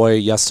we had a boy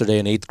yesterday,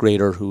 an 8th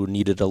grader, who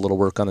needed a little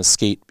work on his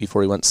skate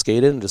before he went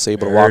skating, and just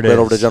able to walk right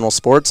over to General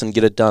Sports and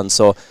get it done.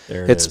 So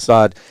that's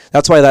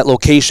why that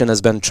location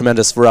has been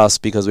tremendous for us,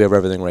 because we have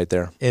everything right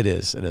there. It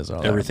is.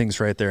 Everything's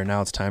right there.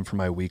 Now it's time for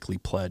my weekly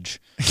pledge,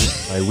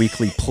 my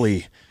weekly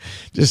plea.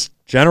 Just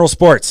General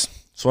Sports.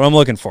 That's what I'm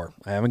looking for.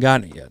 I haven't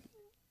gotten it yet.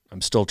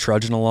 I'm still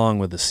trudging along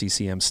with the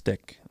CCM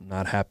stick. I'm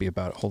not happy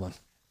about it. Hold on.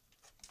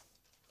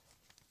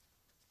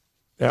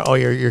 Oh,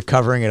 you're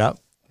covering it up?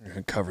 You're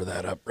going to cover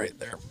that up right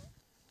there.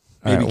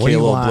 Maybe right,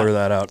 Kayla will blur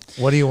that out.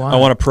 What do you want? I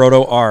want a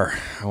Proto R.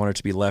 I want it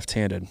to be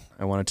left-handed.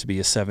 I want it to be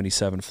a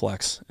 77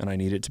 flex, and I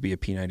need it to be a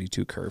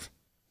P92 curve.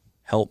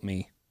 Help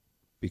me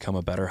become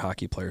a better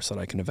hockey player so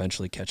that I can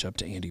eventually catch up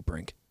to Andy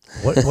Brink.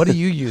 What do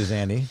you use,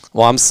 Andy?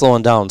 Well, I'm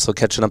slowing down, so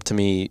catching up to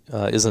me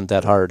isn't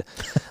that hard.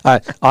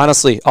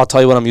 Honestly, I'll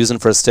tell you what I'm using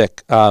for a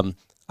stick. I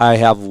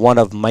have one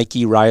of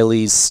Mikey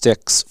Riley's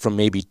sticks from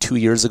maybe 2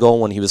 years ago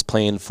when he was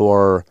playing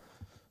for...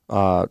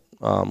 who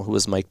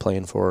was Mike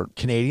playing for?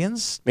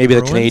 Canadians? Maybe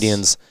the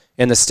Canadians.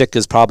 And the stick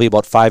is probably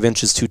about 5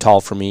 inches too tall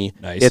for me.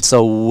 Nice. It's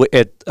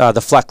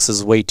the flex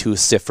is way too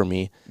stiff for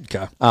me.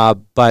 Okay.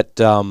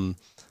 But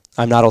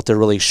I'm not out there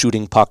really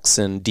shooting pucks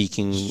and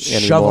deking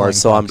anymore.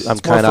 So I'm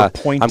kind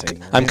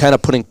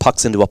of putting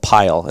pucks into a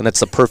pile, and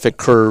it's a perfect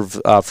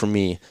curve for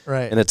me.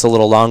 Right. And it's a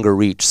little longer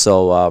reach,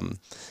 so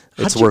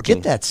it's working. How'd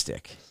you get that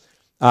stick?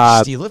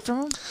 Steal it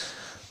from him?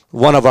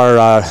 One of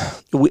our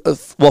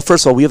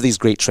first of all, we have these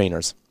great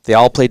trainers. They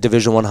all played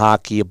Division I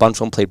hockey. A bunch of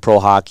them played pro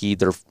hockey.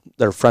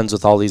 They're friends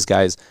with all these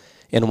guys.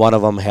 And one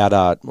of them had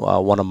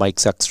one of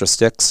Mike's extra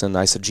sticks. And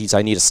I said, geez,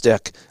 I need a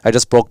stick. I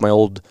just broke my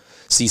old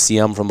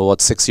CCM from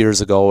about 6 years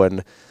ago.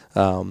 And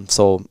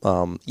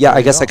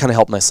I guess I kind of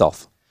helped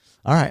myself.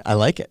 All right. I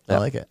like it. Yeah.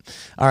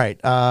 All right.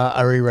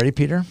 Are we ready,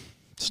 Peter?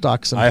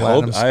 Stock some I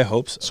platinums.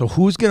 hope so. So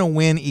who's going to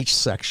win each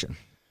section?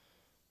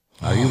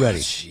 Are you ready?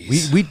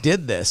 Geez. We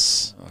did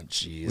this. Oh,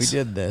 jeez. We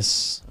did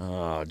this.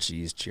 Oh,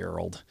 jeez,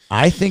 Gerald.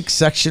 I think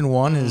Section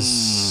 1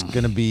 is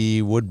going to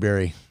be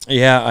Woodbury.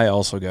 Yeah, I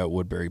also got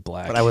Woodbury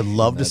Black. But I would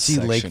love to see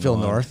Section Lakeville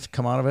 1. North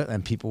come out of it,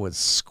 and people would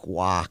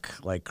squawk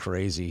like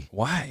crazy.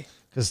 Why?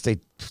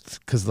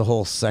 because the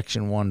whole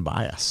Section 1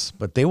 bias.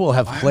 But they will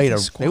have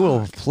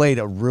played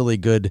a really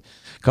good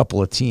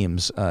couple of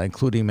teams,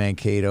 including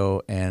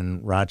Mankato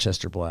and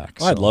Rochester Black.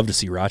 Well, I'd love to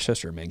see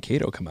Rochester and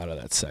Mankato come out of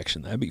that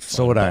section. That'd be fun.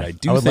 So would I. I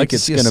do I would think like to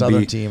it's see a going to Southern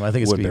be team. I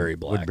think it's Woodbury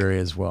Black. Woodbury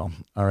as well.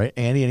 All right,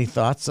 Andy, any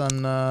thoughts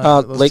on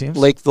those teams?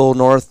 Lakeville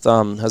North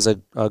has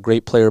a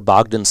great player,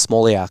 Bogdan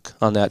Smoliak,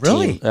 on that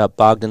team.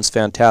 Bogdan's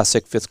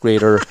fantastic, 5th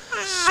grader.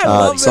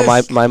 So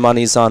my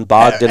money's on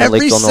Bogdan and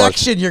Lakeville North. Every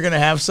section you're going to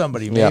have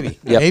somebody, maybe.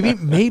 Yep.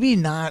 Maybe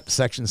not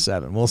Section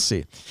 7. We'll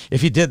see.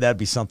 If you did, that'd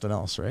be something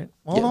else, right?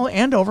 Well, no,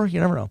 Andover, you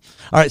never know.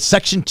 All right,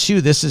 Section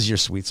 2, this is your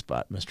sweet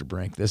spot, Mr.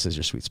 Brink. This is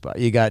your sweet spot.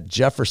 You got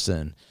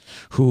Jefferson,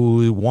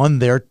 who won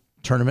their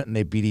tournament, and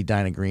they beat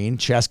Edina Green.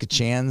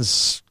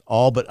 Chaskachan's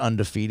all but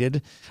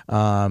undefeated.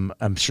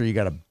 I'm sure you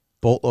got a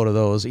boatload of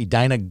those.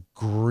 Edina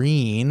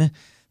Green,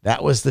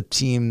 that was the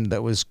team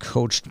that was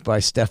coached by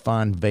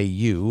Stefan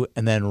Veilleux.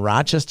 And then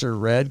Rochester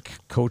Red,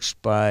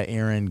 coached by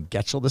Aaron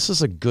Getchell. This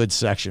is a good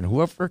section.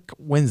 Whoever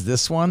wins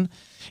this one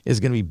is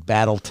going to be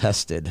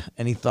battle-tested.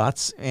 Any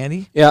thoughts,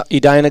 Andy? Yeah,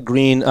 Edina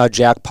Green,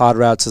 Jack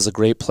Podratz is a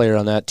great player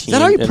on that team. Is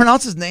that how you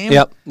pronounce his name?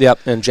 Yep.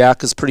 And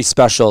Jack is pretty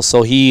special.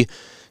 So he's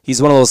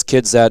one of those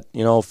kids that,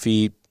 if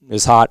he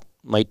is hot,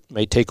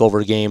 might take over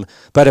a game.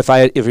 But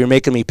if you're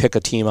making me pick a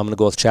team, I'm going to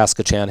go with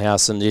Chaskachan.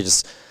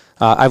 And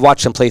I've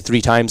watched him play 3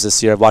 times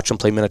this year. I've watched him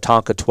play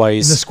Minnetonka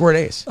twice. In the Squirt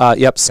Ace.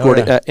 Yep,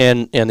 Squirt,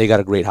 and they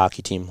got a great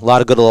hockey team. A lot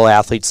of good little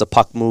athletes. The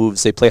puck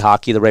moves. They play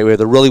hockey the right way.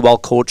 They're really well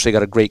coached. They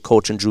got a great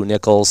coach in Drew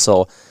Nichols.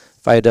 So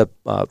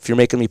if you're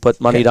making me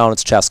put money down,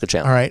 it's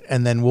Chaskachan. All right,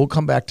 and then we'll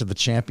come back to the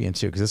champion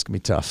too, because this can be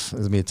tough.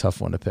 This is gonna be a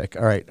tough one to pick.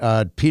 All right,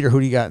 Peter,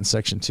 who do you got in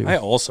Section 2? I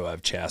also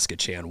have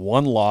Chaskachan.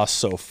 1 loss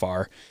so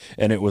far,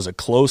 and it was a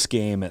close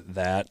game at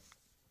that.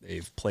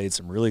 They've played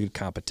some really good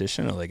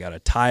competition. They got a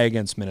tie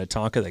against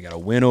Minnetonka. They got a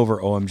win over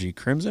OMG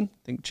Crimson. I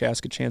think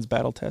Chaskachan's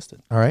battle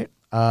tested. All right.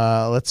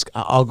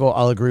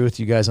 I'll agree with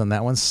you guys on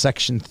that one.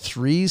 Section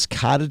 3's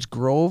Cottage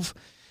Grove.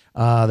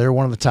 They're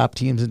one of the top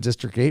teams in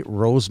District 8.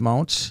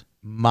 Rosemount,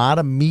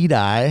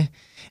 Matamidi,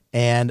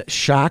 and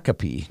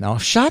Shakopee. Now,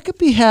 if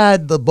Shakopee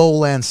had the Bo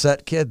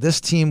Lancette kid, this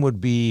team would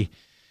be,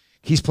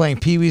 he's playing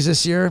Pee-wees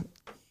this year.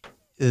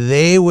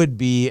 They would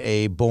be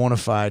a bona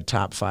fide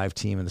top 5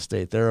 team in the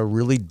state. They're a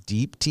really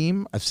deep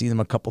team. I've seen them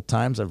a couple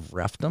times. I've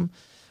reffed them.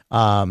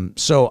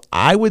 So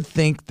I would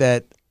think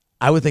that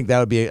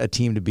would be a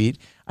team to beat.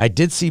 I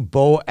did see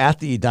Bo at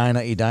the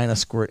Edina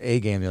Squirt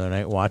A game the other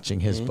night, watching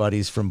his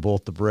buddies from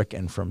both the Brick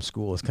and from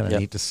school. It's kind of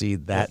neat to see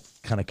that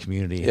kind of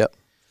community. Yep.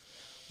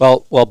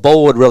 Well,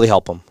 Bo would really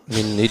help him. I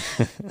mean,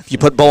 if you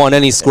put Bo on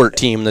any Squirt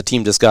team, the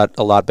team just got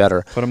a lot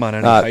better. Put him on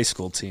any high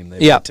school team,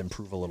 they might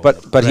improve a little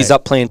bit. But he's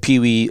up playing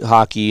Pee-wee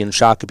hockey in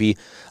Shakopee.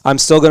 I'm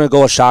still going to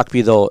go with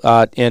Shakopee, though.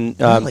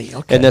 Really?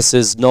 Okay. And this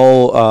is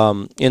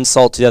no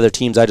insult to the other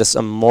teams.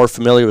 I'm more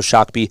familiar with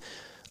Shakopee.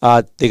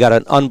 They got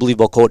an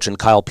unbelievable coach in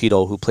Kyle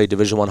Pito, who played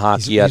Division I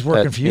hockey. He's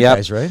working for you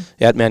guys, right?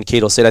 At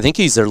Mankato State. I think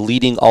he's their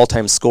leading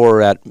all-time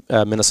scorer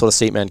at Minnesota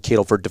State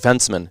Mankato for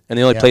defensemen, and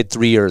they only played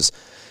 3 years.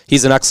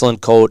 He's an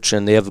excellent coach,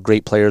 and they have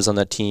great players on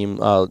that team.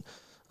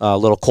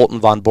 Little Colton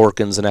Von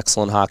Borken's an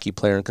excellent hockey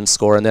player and can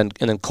score. And then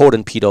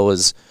Coden Pito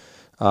is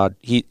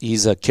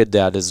he's a kid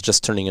that is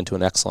just turning into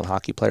an excellent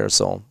hockey player.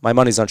 So my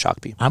money's on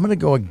Shakopee. I'm going to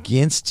go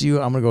against you.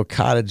 I'm going to go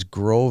Cottage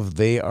Grove.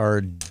 They are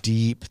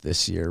deep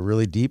this year,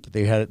 really deep.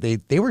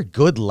 They were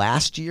good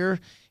last year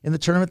in the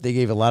tournament. They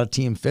gave a lot of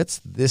team fits.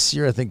 This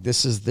year, I think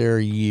this is their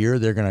year.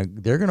 They're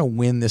gonna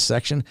win this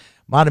section.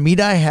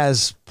 Matamidi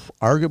has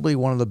arguably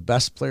one of the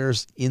best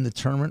players in the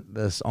tournament.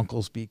 This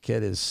Uncle's Beat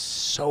kid is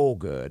so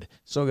good.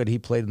 He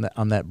played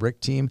on that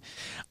Brick team.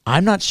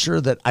 I'm not sure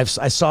that I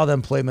saw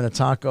them play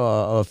Minnetonka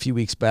a few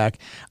weeks back.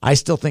 I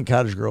still think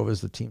Cottage Grove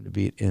is the team to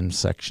beat in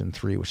Section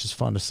 3, which is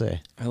fun to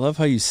say. I love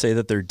how you say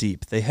that they're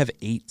deep. They have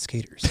 8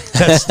 skaters.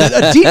 That's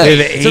a deep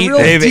 8.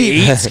 They have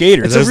 8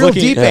 skaters. It's a real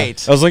deep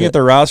 8. I was looking at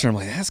the roster, and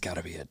I'm like, that's got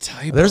to be a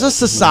typo. There's a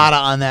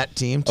Sasada on that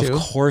team, too. Of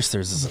course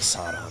there's a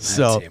Sasada on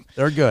that team.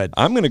 They're good.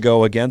 I'm going to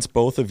go against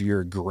both of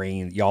your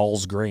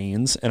y'all's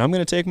grains, and I'm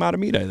going to take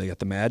Matamidi. They got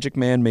the Magic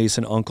Man,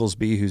 Mason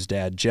Unklesby, whose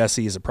dad,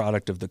 Jesse, is a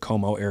product of the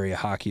Como Area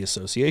Hockey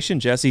Association.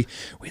 Jesse,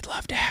 we'd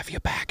love to have you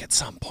back at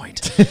some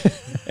point.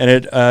 And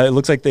it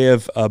looks like they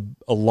have a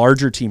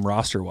larger team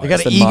roster-wise. They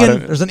got an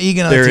Egan. There's an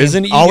Egan on the team. There is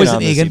an Egan always on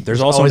an this Egan. team.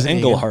 There's also an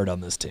Engelhardt on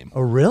this team.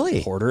 Oh,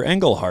 really? Porter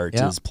Engelhardt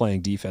is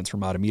playing defense for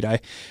Matamidi.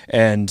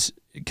 And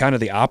kind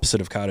of the opposite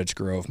of Cottage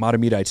Grove.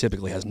 Matamidi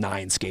typically has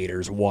 9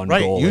 skaters, 1 goalie.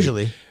 Right,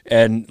 usually.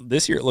 And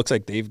this year it looks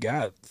like they've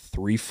got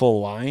 3 full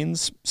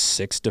lines,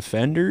 6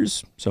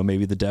 defenders. So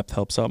maybe the depth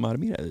helps out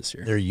Matamidi this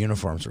year. Their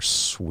uniforms are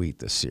sweet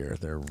this year.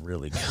 They're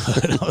really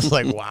good. I was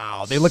like,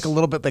 wow. They look a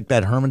little bit like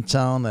that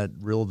Hermantown, that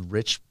real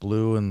rich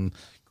blue, and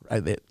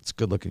it's a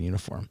good-looking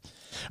uniform.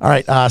 All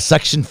right,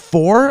 Section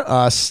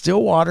 4,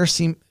 Stillwater.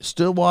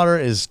 Stillwater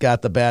has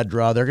got the bad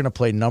draw. They're going to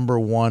play number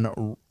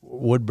 1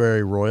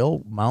 Woodbury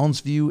Royal, Mounds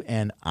View,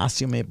 and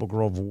Osseo Maple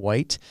Grove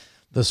White.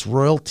 This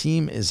Royal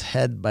team is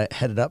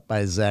headed up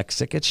by Zach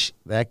Sikic.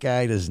 That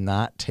guy does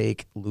not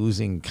take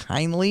losing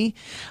kindly.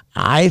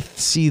 I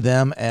see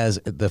them as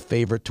the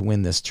favorite to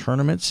win this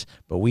tournament,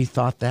 but we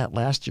thought that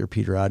last year,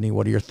 Peter Odney.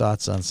 What are your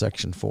thoughts on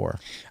Section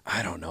 4?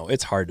 I don't know.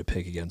 It's hard to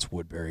pick against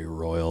Woodbury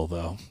Royal,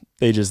 though.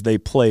 They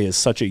play as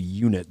such a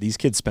unit. These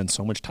kids spend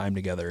so much time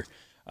together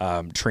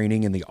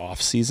training in the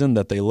off season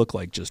that they look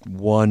like just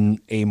one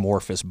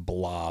amorphous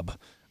blob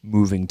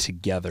moving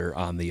together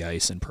on the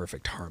ice in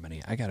perfect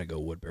harmony. I got to go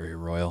Woodbury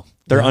Royal.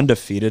 They're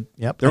undefeated.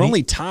 Yep. They're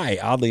only tie,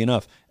 oddly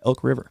enough,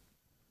 Elk River.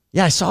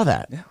 Yeah, I saw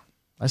that. Yeah.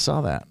 I saw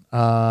that.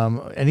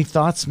 Any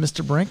thoughts,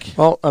 Mr. Brink?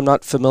 Well, I'm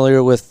not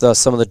familiar with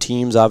some of the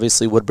teams.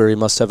 Obviously, Woodbury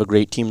must have a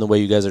great team the way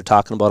you guys are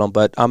talking about them,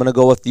 but I'm going to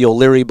go with the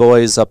O'Leary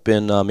boys up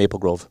in Maple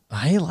Grove.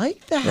 I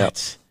like that. Yep.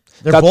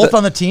 They're both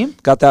on the team?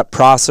 Got that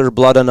Prosser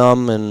blood in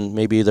them, and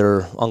maybe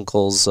their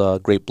uncle's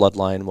great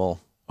bloodline will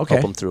help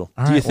them through.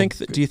 Do you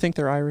think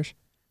they're Irish?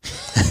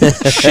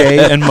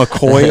 Shea and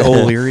McCoy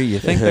O'Leary, you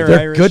think they're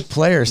Irish? Good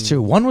players too.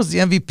 One was the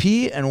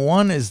MVP, and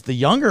one is the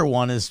younger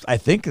one. I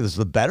think is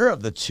the better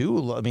of the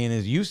two. I mean,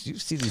 you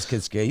see these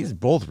kids skate. He's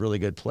both really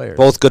good players.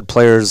 Both good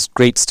players,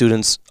 great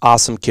students,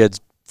 awesome kids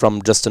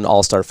from just an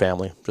all-star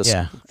family. Just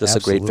a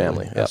great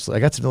family. Yep. Absolutely. I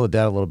got to know the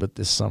dad a little bit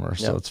this summer,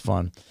 so it's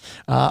fun.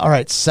 All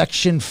right,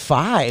 Section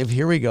 5.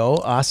 Here we go.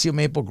 Osseo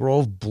Maple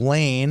Grove,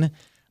 Blaine,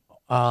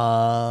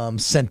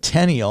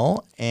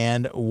 Centennial,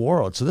 and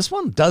Warroad. So this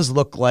one does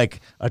look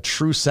like a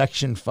true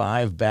Section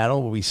 5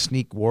 battle where we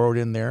sneak Warroad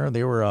in there.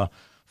 They were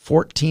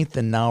 14th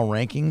in now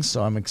rankings,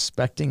 so I'm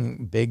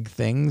expecting big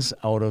things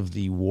out of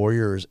the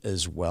Warriors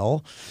as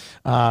well.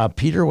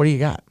 Peter, what do you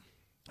got?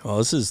 Well,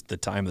 this is the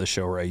time of the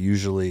show where I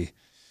usually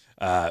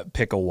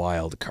pick a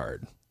wild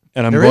card.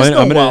 And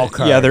wild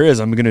card. Yeah, there is.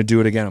 I'm going to do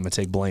it again. I'm going to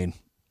take Blaine.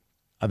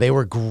 They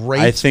were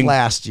great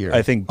last year.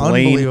 I think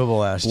unbelievable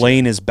last year.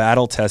 Blaine is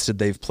battle tested.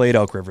 They've played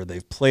Elk River.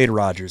 They've played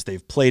Rogers.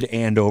 They've played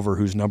Andover,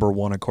 who's number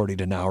 1 according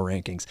to now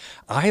rankings.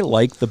 I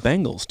like the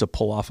Bengals to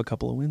pull off a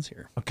couple of wins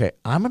here. Okay,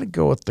 I'm going to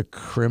go with the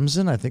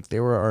Crimson. I think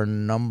they were our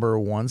number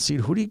 1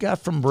 seed. Who do you got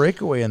from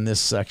Breakaway in this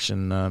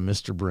section,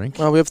 Mr. Brink?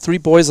 Well, we have 3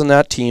 boys on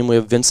that team. We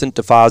have Vincent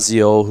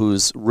DeFazio,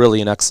 who's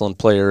really an excellent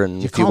player.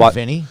 And you call him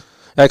Vinny?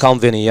 I call him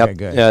Vinny, yep. Okay,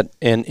 good. Yeah,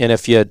 and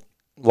if you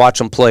watch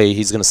him play,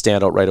 he's going to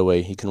stand out right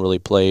away. He can really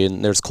play.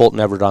 And there's Colton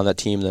Everett on that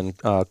team, then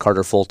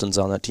Carter Fulton's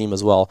on that team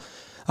as well.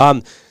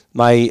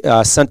 My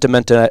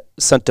sentimental,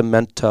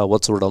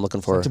 what's the word I'm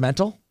looking for?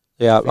 Sentimental?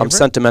 Yeah, favorite? I'm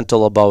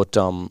sentimental about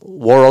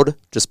Warroad,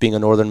 just being a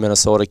northern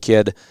Minnesota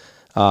kid,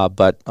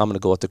 but I'm going to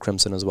go with the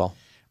Crimson as well.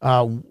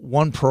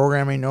 One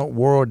programming note,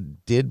 Warroad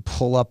did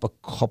pull up a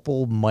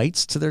couple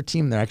mites to their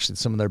team. They're actually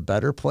some of their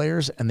better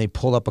players, and they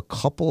pulled up a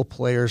couple of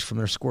players from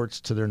their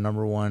Squirts to their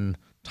number 1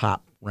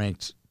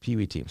 top-ranked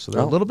Pee-wee team. So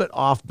they're a little bit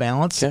off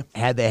balance. Okay.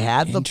 Had they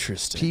had the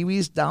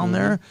Pee-wees down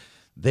there,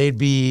 they'd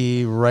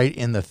be right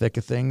in the thick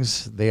of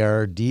things. They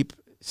are deep.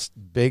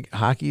 Big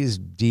hockey is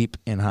deep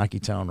in Hockey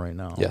Town right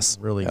now. Yes.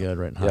 Really good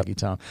right in Hockey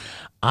Town.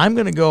 I'm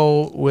going to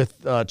go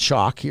with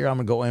chalk here. I'm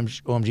going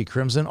to go OMG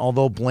Crimson.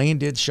 Although Blaine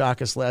did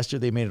shock us last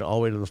year, they made it all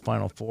the way to the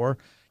Final Four.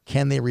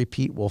 Can they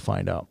repeat? We'll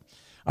find out.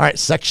 All right,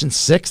 Section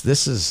 6.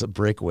 This is a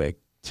breakaway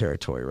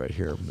territory right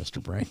here,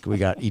 Mr. Brink. We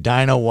got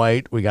Edina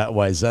White, we got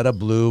Wayzata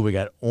Blue, we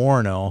got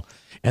Orono,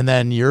 and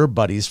then your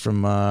buddies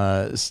from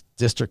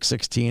District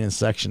 16 and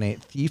Section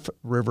 8, Thief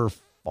River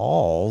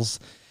Falls.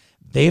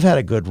 They've had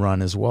a good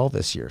run as well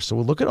this year. So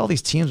we'll look at all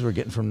these teams we're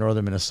getting from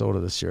northern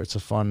Minnesota this year.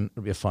 It'll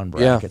be a fun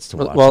brackets to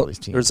watch all these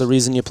teams. There's a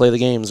reason you play the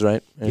games,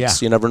 right?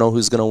 You never know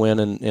who's going to win,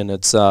 and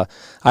it's. I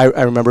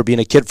remember being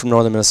a kid from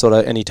northern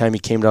Minnesota. Anytime you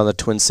came down to the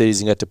Twin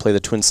Cities and got to play the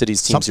Twin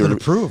Cities teams, something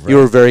to prove, right? You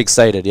were very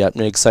excited,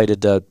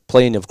 excited to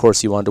play, and of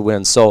course you wanted to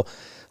win. So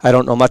I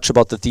don't know much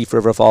about the Thief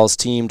River Falls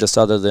team, just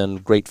other than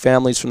great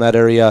families from that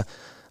area.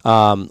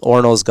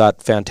 Orono's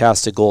got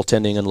fantastic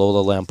goaltending in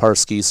Lola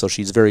Lamparski, so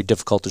she's very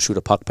difficult to shoot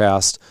a puck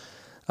past.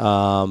 But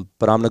I'm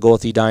going to go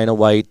with Edina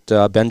White,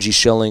 Benji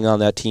Schilling on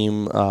that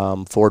team,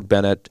 Ford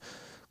Bennett,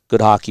 good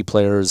hockey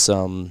players.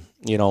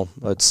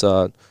 It's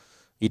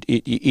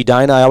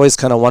Edina. I always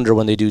kind of wonder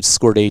when they do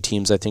Squirt A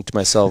teams. I think to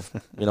myself,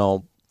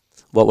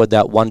 what would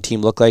that one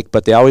team look like?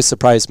 But they always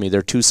surprise me.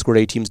 Their 2 Squirt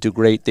A teams do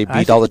great. They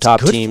beat all the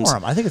top teams. For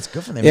them. I think it's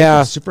good for them.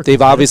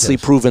 They've obviously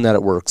proven that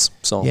it works.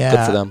 So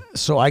good for them.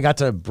 So I got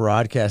to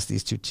broadcast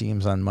these 2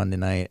 teams on Monday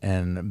night,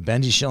 and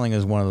Benji Schilling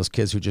is one of those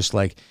kids who just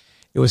like.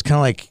 It was kind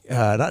of like,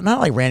 not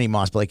like Randy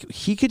Moss, but like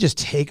he could just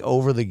take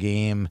over the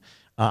game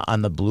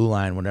on the blue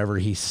line whenever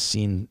he's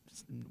seen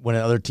when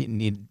another team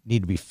need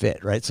to be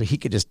fit, right? So he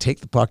could just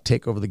take the puck,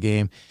 take over the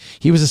game.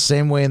 He was the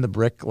same way in the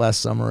Brick last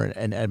summer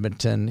in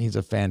Edmonton. He's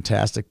a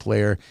fantastic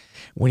player.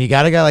 When you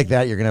got a guy like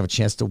that, you're going to have a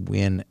chance to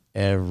win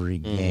every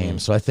game.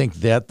 So I think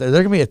that they're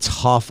going to be a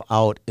tough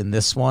out in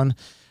this one.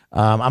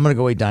 I'm going to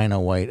go Edina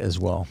White as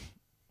well.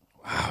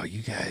 Wow,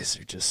 you guys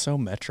are just so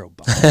Metro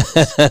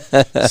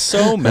biased.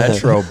 So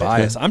Metro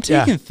biased. I'm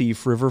taking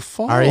Thief River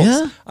Falls. Are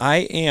you? I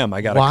am.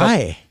 I got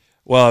Why?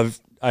 Well,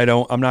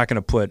 I'm not going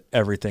to put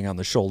everything on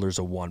the shoulders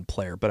of one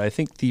player, but I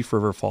think Thief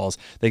River Falls,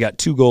 they got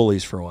 2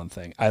 goalies for one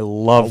thing. I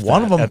love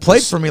one of them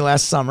played for me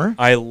last summer.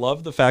 I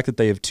love the fact that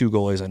they have 2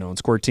 goalies. I know in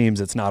squirt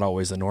teams it's not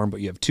always the norm,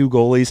 but you have 2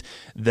 goalies.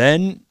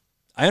 Then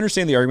I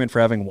understand the argument for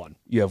having one.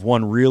 You have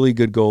one really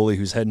good goalie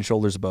who's head and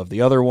shoulders above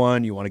the other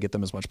one. You want to get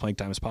them as much playing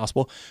time as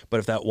possible. But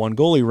if that one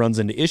goalie runs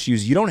into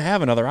issues, you don't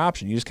have another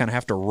option. You just kind of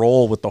have to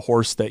roll with the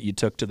horse that you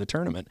took to the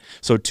tournament.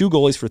 So 2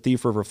 goalies for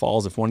Thief River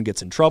Falls. If one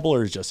gets in trouble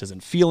or just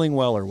isn't feeling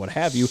well or what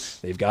have you,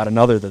 they've got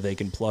another that they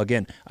can plug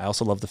in. I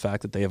also love the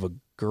fact that they have a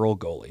girl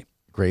goalie.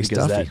 Grace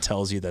because Duffy. That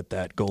tells you that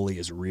goalie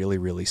is really,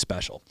 really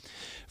special.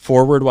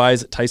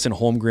 Forward-wise, Tyson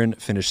Holmgren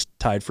finished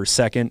tied for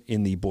second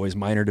in the boys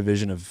minor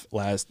division of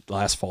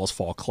last fall's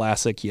Fall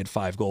Classic. He had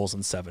 5 goals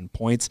and 7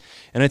 points.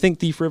 And I think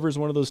Thief River is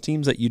one of those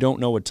teams that you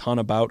don't know a ton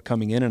about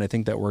coming in, and I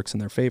think that works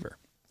in their favor.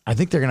 I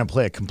think they're going to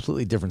play a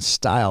completely different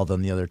style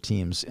than the other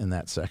teams in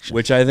that section.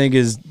 Which I think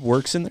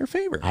works in their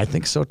favor. I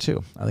think so,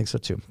 too.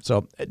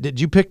 So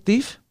did you pick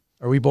Thief?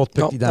 Or we both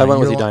picked Edina? I went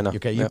with Edina.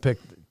 Okay,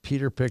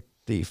 Peter picked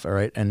Thief. All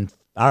right,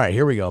 all right,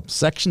 here we go.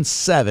 Section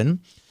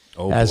 7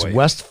 has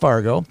West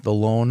Fargo, the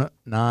lone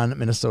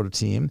non-Minnesota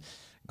team,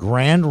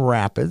 Grand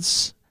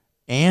Rapids,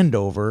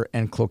 Andover,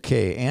 and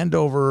Cloquet.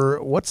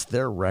 Andover, what's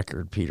their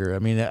record, Peter? I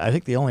mean, I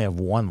think they only have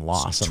 1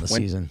 loss on the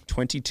season.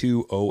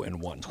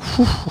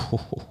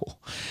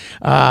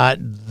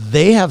 22-0-1.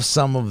 They have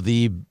some of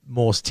the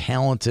most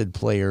talented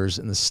players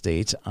in the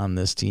state on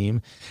this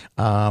team.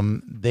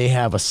 They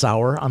have a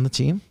Sauer on the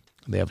team.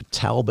 They have a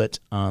Talbot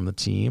on the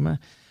team.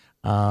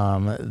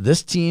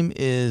 This team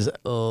is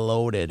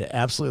loaded,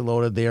 absolutely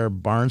loaded. They are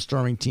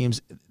barnstorming teams.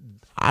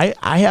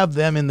 I have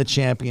them in the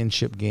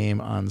championship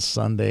game on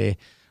Sunday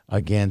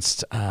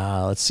against,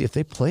 let's see if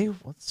they play.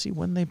 Let's see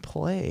when they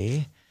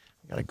play.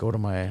 I got to go to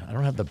I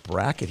don't have the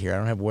bracket here. I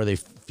don't have where they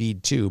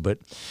feed to, but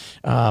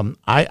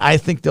I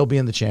think they'll be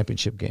in the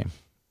championship game.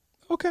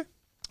 Okay.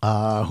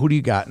 Who do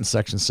you got in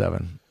Section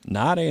 7?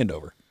 Not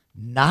Andover.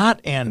 Not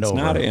Andover.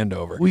 It's not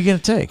Andover. Who are you going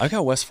to take? I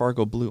got West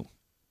Fargo Blue.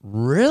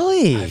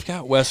 Really? I've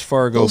got West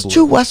Fargo Those Blue.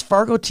 2 West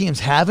Fargo teams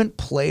haven't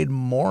played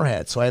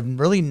Moorhead, so I have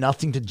really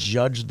nothing to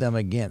judge them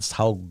against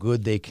how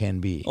good they can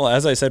be. Well,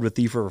 as I said with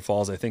Thief River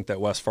Falls, I think that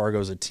West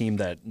Fargo is a team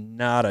that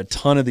not a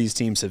ton of these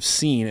teams have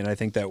seen, and I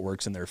think that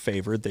works in their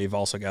favor. They've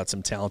also got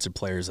some talented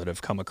players that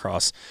have come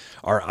across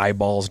our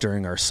eyeballs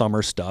during our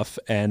summer stuff.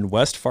 And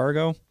West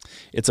Fargo,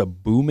 it's a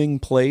booming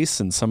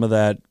place, and some of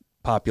that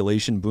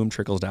population boom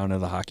trickles down into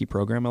the hockey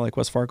program. I like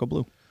West Fargo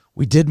Blue.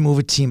 We did move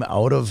a team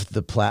out of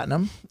the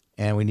Platinum,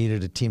 and we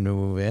needed a team to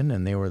move in,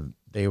 and they were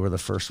the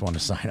first one to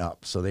sign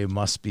up, so they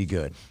must be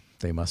good.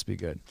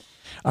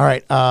 All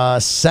right,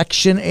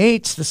 Section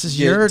 8. This is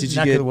your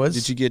neck of the woods.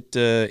 Did you get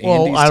Andy's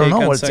well, I don't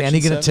know. What's Section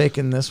Andy going to 7? take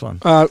in this one?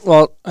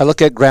 Well, I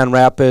look at Grand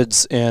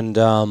Rapids, and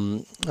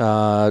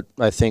I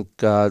think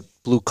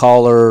blue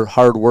collar,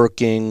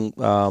 hardworking.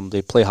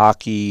 They play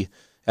hockey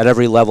at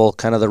every level,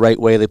 kind of the right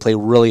way. They play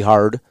really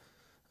hard.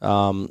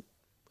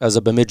 As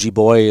a Bemidji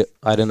boy,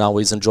 I didn't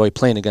always enjoy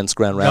playing against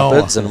Grand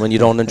Rapids, and when you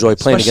don't enjoy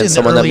playing against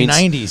someone,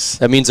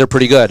 that means they're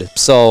pretty good.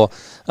 So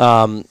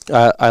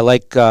I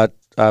like.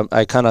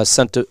 I kind of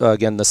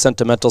again the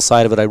sentimental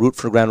side of it. I root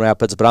for Grand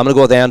Rapids, but I'm going to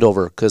go with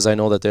Andover because I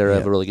know that they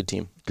have a really good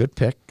team. Good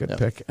pick.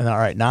 And all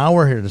right, now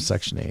we're here to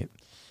Section 8.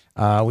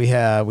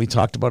 We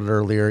talked about it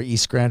earlier.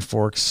 East Grand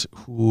Forks,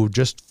 who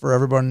just for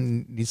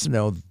everyone needs to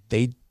know,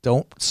 they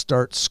don't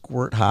start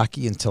squirt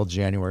hockey until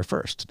January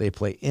 1st. They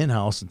play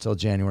in-house until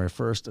January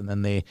 1st, and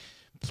then they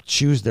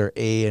choose their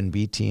A and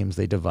B teams.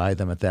 They divide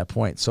them at that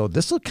point. So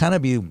this will kind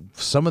of be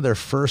some of their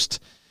first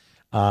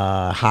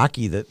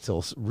hockey,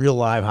 real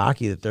live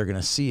hockey that they're going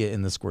to see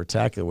in the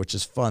Squirtacular, which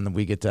is fun that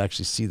we get to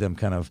actually see them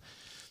kind of,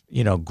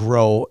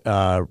 grow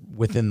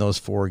within those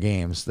 4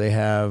 games. They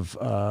have,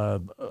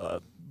 do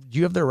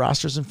you have their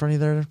rosters in front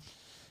of you there?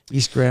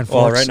 East Grand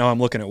Forks. Well, right now I'm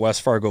looking at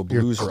West Fargo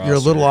Blues roster. You're a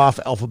little off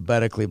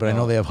alphabetically, but I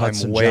know they have I'm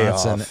Hudson way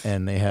Johnson off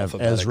and they have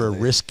Ezra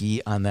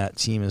Risky on that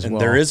team as well.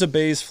 And there is a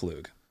Bays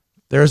Flug.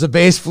 There's a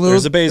Bays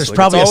Flug. There's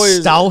probably a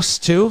Stouse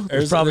too.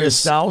 There's probably a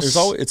Stouse.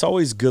 It's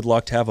always good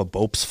luck to have a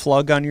Bopes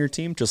Flug on your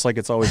team, just like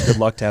it's always good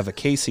luck to have a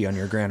Casey on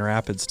your Grand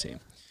Rapids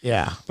team.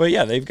 Yeah. But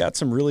yeah, they've got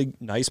some really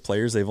nice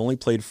players. They've only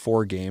played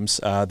 4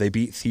 games. They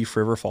beat Thief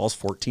River Falls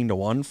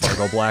 14-1,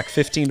 Fargo Black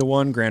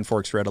 15-1, Grand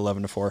Forks Red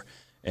 11-4,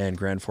 and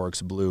Grand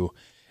Forks Blue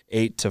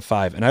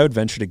 8-5. And I would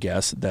venture to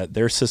guess that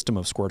their system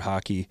of squirt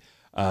hockey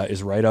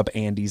is right up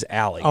Andy's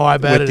alley. Oh, I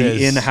bet with it the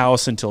is.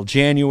 in-house until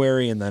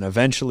January, and then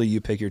eventually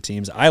you pick your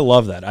teams. I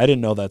love that. I didn't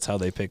know that's how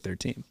they pick their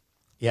team.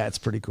 Yeah, it's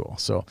pretty cool.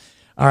 So,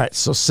 all right.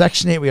 So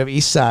Section 8, we have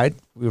East Side,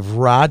 we have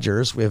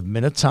Rogers, we have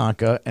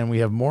Minnetonka, and we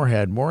have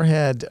Moorhead.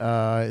 Moorhead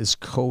is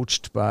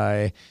coached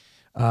by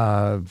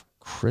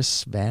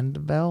Chris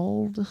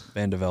Vandevelde.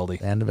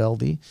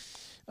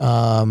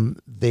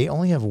 They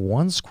only have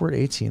 1 Squirt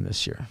A team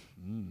this year.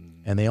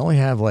 And they only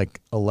have like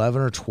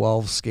 11 or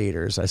 12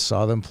 skaters. I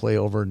saw them play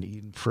over in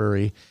Eden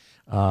Prairie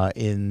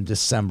in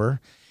December.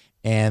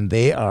 And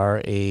they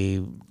are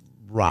a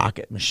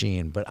rocket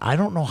machine, but I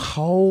don't know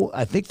how.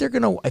 I think they're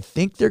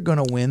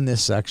gonna win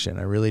this section.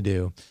 I really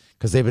do,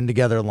 because they've been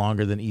together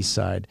longer than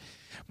Eastside.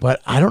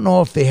 But I don't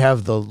know if they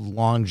have the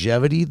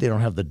longevity. They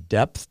don't have the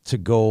depth to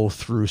go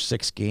through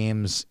 6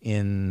 games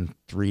in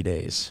 3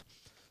 days.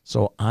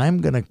 So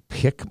I'm gonna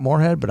pick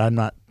Moorhead, but I'm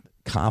not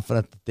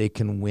confident that they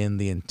can win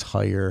the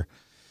entire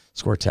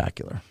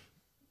Squirtacular.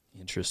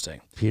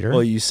 Interesting. Peter?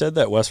 Well, you said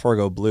that West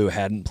Fargo Blue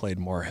hadn't played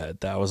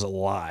Moorhead. That was a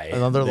lie.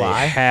 Another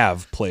lie? They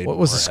have played What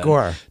was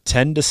Moorhead. the score?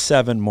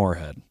 10-7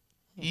 Moorhead.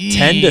 Eek.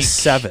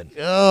 10-7.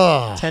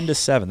 Ugh.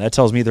 10-7. That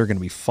tells me they're going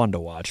to be fun to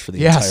watch for the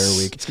Yes.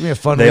 entire week. It's going to be a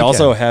fun They weekend.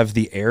 also have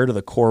the heir to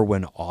the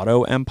Corwin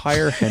Auto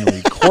Empire,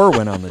 Henry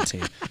Corwin, on the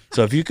team.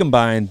 So if you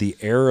combine the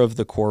heir of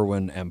the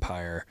Corwin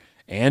Empire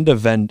and a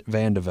Van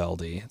de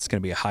Velde, it's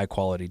going to be a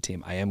high-quality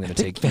team. I am going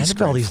to take Van East de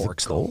Grand Velde's the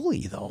Forks, though.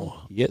 goalie,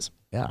 though. He is.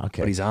 Yeah,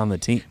 okay. But he's on the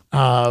team.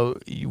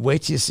 You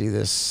wait till you see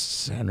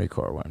this Henry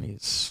Corwin.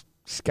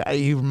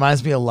 He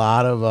reminds me a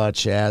lot of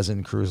Chaz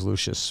and Cruz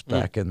Lucius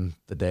back in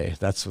the day.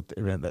 That's what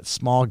that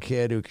small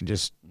kid who can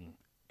just,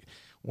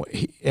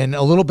 and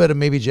a little bit of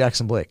maybe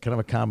Jackson Blake, kind of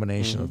a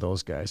combination of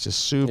those guys.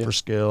 Just super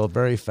skilled,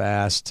 very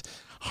fast,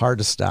 hard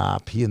to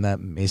stop. He and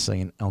that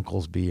Mason and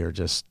Unclesby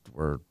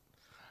were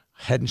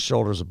head and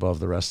shoulders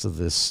above the rest of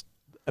this.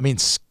 I mean,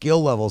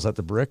 skill levels at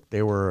the Brick,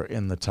 they were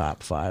in the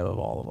top 5 of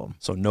all of them.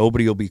 So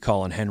nobody will be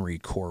calling Henry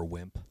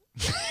Corwimp.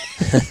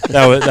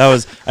 that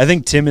was. I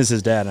think Tim is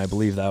his dad, and I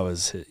believe that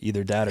was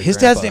either dad or his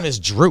grandpa. dad's name is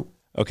Drew.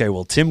 Okay,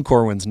 well, Tim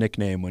Corwin's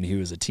nickname when he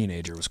was a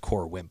teenager was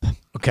Corwimp.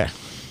 Okay.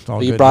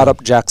 You brought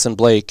up Jackson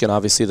Blake, and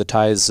obviously the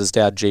Ties, his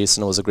dad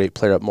Jason was a great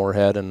player at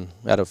Moorhead and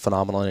had a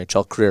phenomenal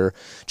NHL career.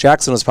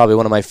 Jackson was probably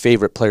one of my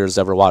favorite players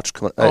to ever watch.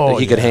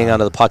 He could hang on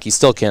to the puck. He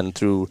still can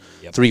through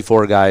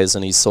 3-4 guys,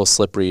 and he's so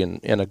slippery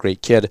and a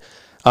great kid.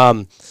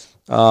 Moorhead,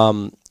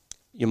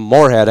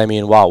 I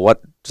mean, wow,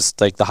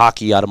 just like the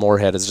hockey out of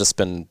Moorhead has just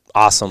been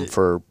awesome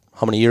for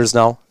how many years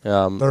now?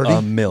 30?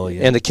 A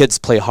million. And the kids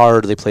play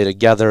hard. They play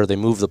together. They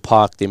move the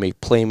puck. They make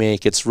play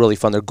make. It's really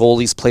fun. Their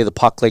goalies play the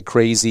puck like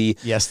crazy.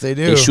 Yes, they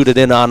do. They shoot it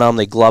in on them.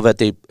 They glove it.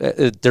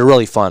 They're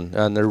really fun,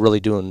 and they're really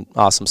doing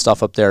awesome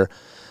stuff up there.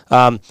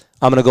 I'm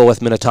going to go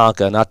with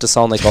Minnetonka, not to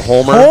sound like a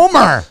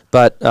homer.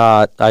 But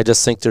I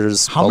just think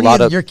there's How a many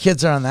lot of your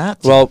kids are on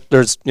that team? Well,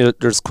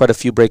 there's quite a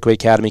few Breakaway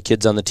Academy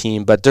kids on the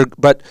team, but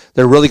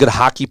they're really good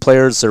hockey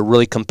players. They're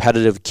really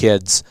competitive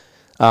kids.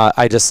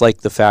 I just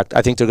like the fact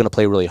I think they're going to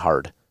play really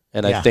hard,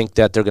 and I think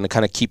that they're going to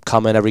kind of keep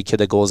coming. Every kid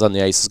that goes on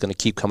the ice is going to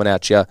keep coming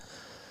at you.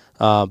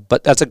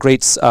 But that's a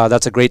great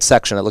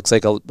section. It looks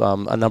like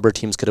a number of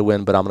teams could have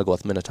win, but I'm going to go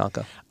with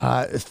Minnetonka.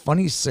 It's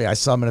funny you say. I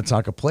saw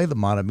Minnetonka play the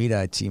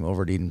Matamidi team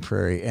over at Eden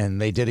Prairie,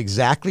 and they did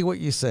exactly what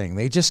you're saying.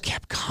 They just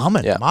kept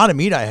coming. Yeah.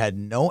 Matamidi had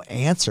no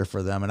answer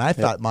for them, and I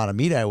thought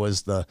Matamidi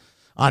was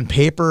on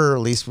paper,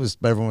 at least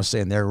everyone was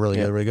saying they're really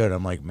good, really good.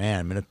 I'm like,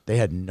 man, they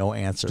had no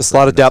answer. Just a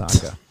lot of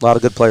depth, a lot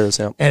of good players.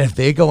 Yeah. And if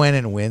they go in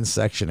and win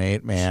Section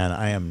 8, man,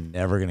 I am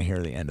never going to hear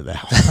the end of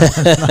that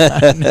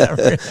one. Never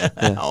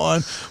that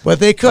one. But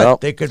they could. Well,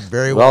 they could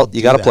very well. Well,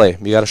 you got to play.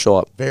 You got to show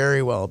up.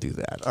 Very well do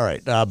that. All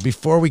right.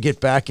 Before we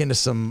get back into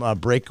some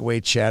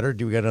breakaway chatter,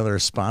 do we got another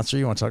sponsor?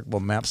 You want to talk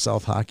about Map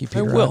South Hockey,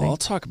 Peter? I will. I'll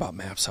talk about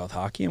Map South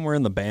Hockey, and we're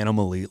in the Bantam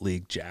Elite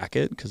League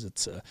jacket because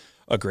it's a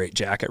great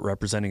jacket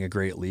representing a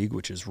great league,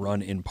 which is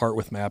run in part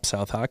with Map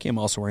South Hockey. I'm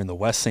also wearing the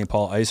West St.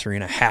 Paul Ice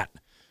Arena hat,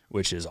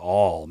 which is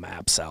all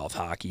Map South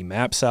Hockey.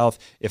 Map South,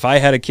 if I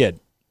had a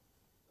kid,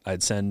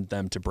 I'd send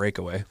them to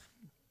Breakaway.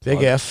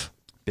 Big if.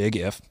 Big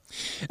if.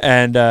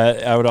 And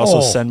I would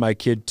also send my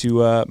kid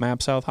to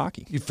Map South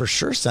Hockey. You for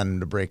sure send him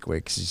to Breakaway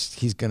because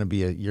he's going to be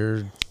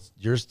your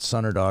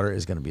son or daughter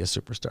is going to be a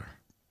superstar.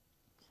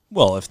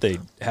 Well, if they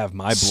have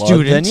my blood,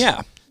 Student. then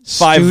yeah.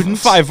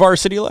 Five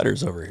varsity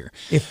letters over here.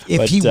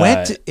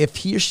 If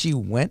he or she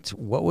went,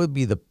 what would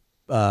be the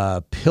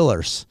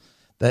pillars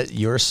that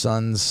your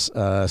son's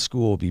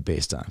school will be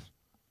based on?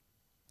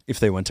 If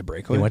they went to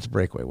Breakaway? They went to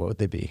Breakaway. What would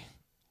they be?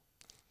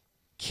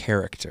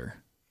 Character.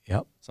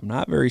 Yep. So I'm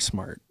not very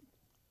smart,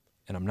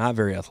 and I'm not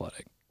very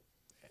athletic.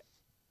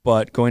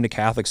 But going to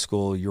Catholic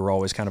school, you're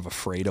always kind of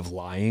afraid of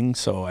lying,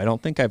 so I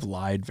don't think I've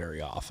lied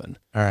very often.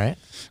 All right.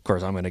 Of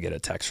course, I'm going to get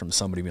a text from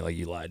somebody being like,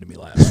 you lied to me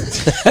last week.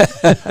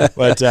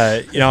 But,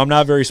 I'm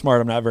not very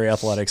smart. I'm not very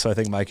athletic, so I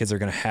think my kids are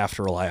going to have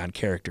to rely on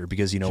character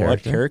because you know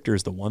what? Character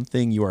is the one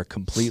thing you are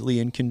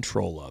completely in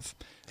control of.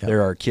 Yep.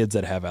 There are kids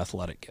that have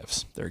athletic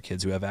gifts. There are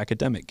kids who have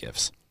academic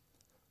gifts.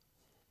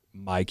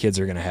 My kids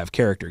are going to have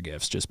character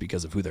gifts just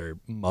because of who their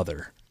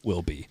mother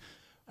will be.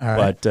 All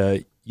right.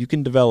 But you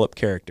can develop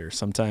character.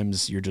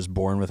 Sometimes you're just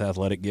born with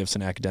athletic gifts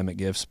and academic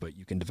gifts, but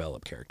you can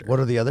develop character. What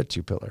are the other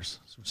two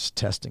pillars? So we're just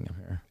testing them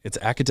here. It's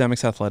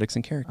academics, athletics,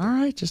 and character. All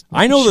right.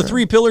 I know the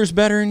three pillars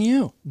better than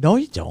you. No,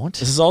 you don't.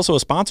 This is also a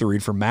sponsor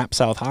read for Map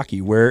South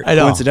Hockey, where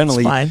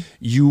coincidentally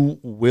you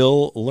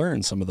will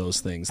learn some of those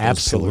things. Those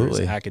Absolutely.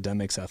 Pillars,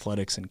 academics,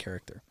 athletics, and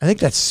character. I think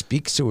that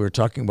speaks to what we were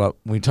talking about.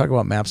 When we talk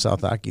about Map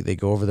South Hockey, they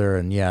go over there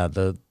and,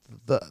 the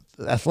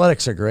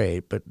athletics are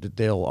great, but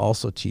they'll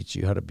also teach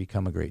you how to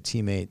become a great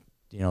teammate,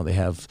 they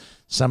have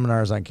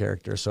seminars on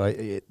character. So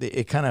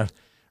it kind of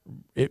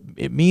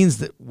it means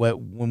that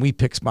when we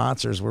pick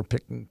sponsors, we're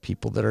picking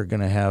people that are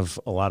going to have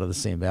a lot of the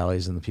same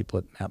values, and the people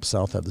at Map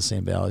South have the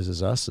same values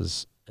as us,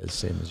 as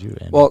same as you,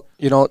 Andy. Well,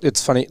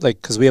 it's funny,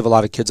 like, because we have a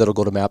lot of kids that'll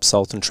go to Map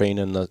South and train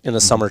in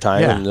the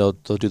summertime, and they'll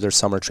do their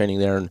summer training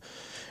there, and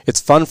it's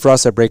fun for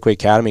us at Breakaway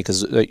Academy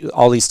because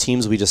all these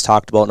teams we just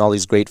talked about and all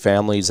these great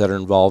families that are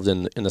involved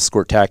in the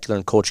Squirtacular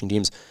and coaching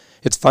teams,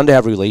 it's fun to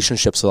have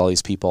relationships with all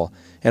these people.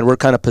 And we're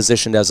kind of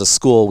positioned as a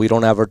school. We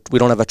don't have a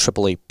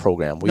AAA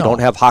program. We don't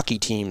have hockey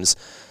teams.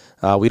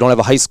 We don't have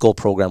a high school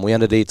program. We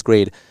ended 8th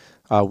grade.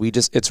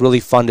 It's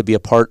really fun to be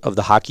a part of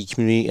the hockey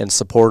community and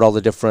support all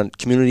the different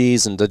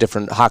communities and the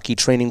different hockey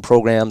training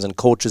programs and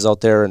coaches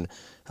out there. And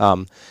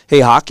hey,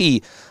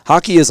 hockey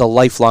is a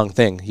lifelong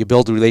thing. You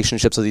build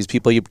relationships with these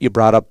people. You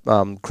brought up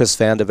Chris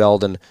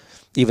Vandeveld, and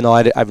even though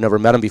I've never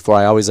met him before,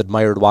 I always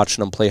admired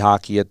watching him play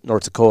hockey at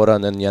North Dakota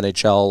and then the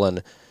NHL,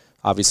 and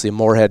obviously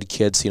Moorhead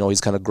kids.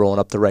 He's kind of growing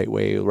up the right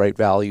way, right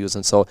values,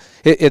 and so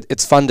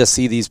it's fun to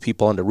see these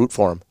people and to root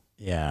for them.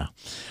 Yeah.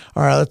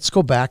 All right, let's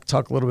go back,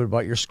 talk a little bit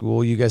about your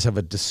school. You guys have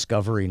a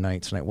Discovery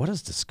Night tonight. What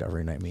does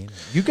Discovery Night mean?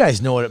 You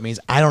guys know what it means.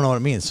 I don't know what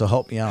it means, so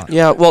help me out.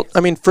 Yeah, well, I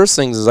mean, first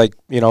things is like,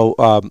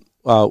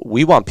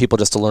 we want people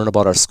just to learn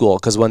about our school,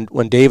 because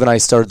when Dave and I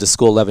started the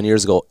school 11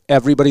 years ago,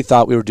 everybody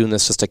thought we were doing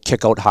this just to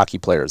kick out hockey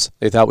players.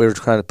 They thought we were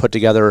trying to put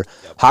together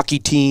hockey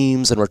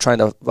teams, and we're trying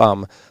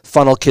to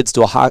funnel kids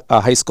to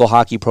a high school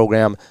hockey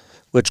program,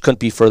 which couldn't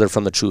be further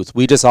from the truth.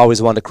 We just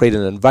always wanted to create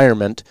an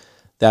environment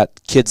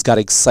that kids got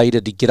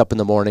excited to get up in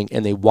the morning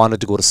and they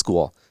wanted to go to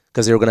school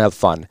because they were going to have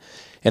fun.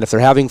 And if they're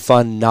having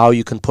fun, now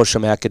you can push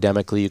them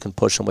academically, you can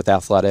push them with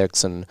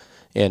athletics and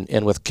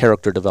with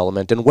character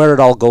development. And where it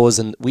all goes,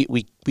 and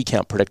we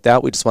can't predict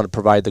that. We just want to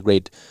provide the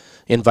great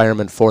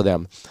environment for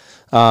them.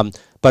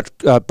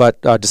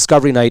 But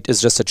Discovery Night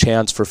is just a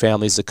chance for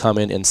families to come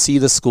in and see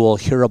the school,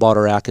 hear about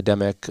our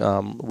academic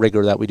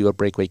rigor that we do at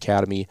Breakaway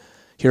Academy,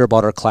 hear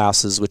about our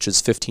classes, which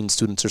is 15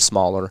 students or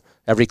smaller.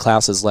 Every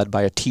class is led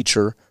by a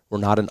teacher. We're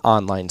not an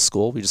online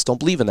school. We just don't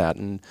believe in that.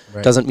 And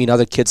it doesn't mean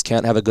other kids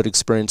can't have a good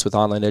experience with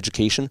online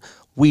education.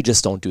 We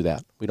just don't do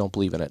that. We don't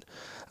believe in it.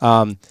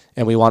 And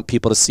we want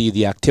people to see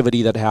the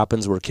activity that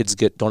happens where kids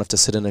don't have to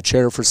sit in a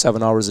chair for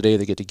 7 hours a day.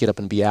 They get to get up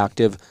and be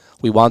active.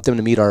 We want them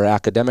to meet our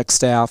academic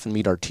staff and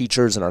meet our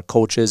teachers and our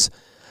coaches,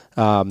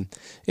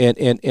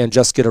 and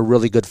just get a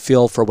really good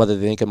feel for whether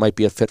they think it might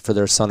be a fit for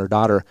their son or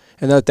daughter.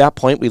 And then at that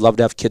point, we love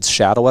to have kids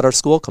shadow at our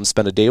school, come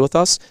spend a day with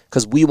us,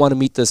 because we want to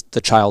meet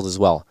the child as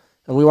well.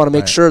 And we want to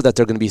make sure that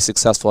they're going to be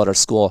successful at our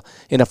school.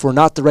 And if we're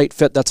not the right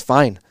fit, that's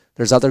fine.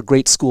 There's other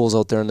great schools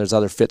out there, and there's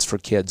other fits for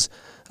kids.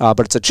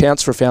 But it's a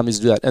chance for families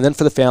to do that. And then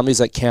for the families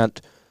that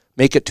can't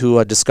make it to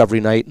a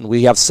Discovery Night, and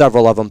we have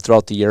several of them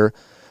throughout the year,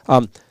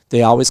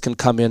 they always can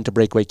come in to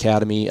Breakaway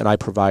Academy, and I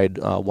provide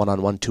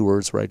one-on-one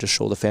tours where I just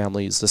show the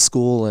families the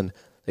school, and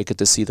they get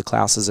to see the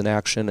classes in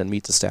action and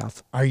meet the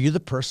staff. Are you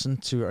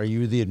are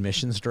you the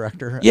admissions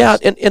director? Yeah,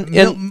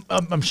 and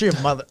I'm sure you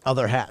have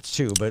other hats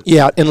too, but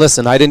yeah, and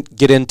listen, I didn't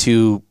get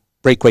into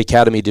Breakaway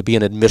Academy to be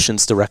an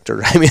admissions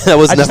director. I mean, that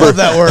was never love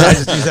that word. I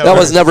just use that that word.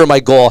 was never my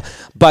goal.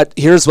 But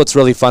here's what's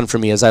really fun for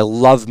me is I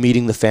love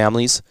meeting the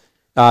families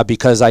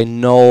because I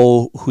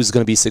know who's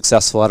going to be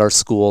successful at our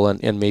school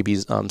and maybe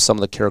some of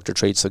the character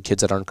traits of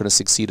kids that aren't going to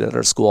succeed at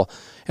our school,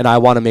 and I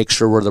want to make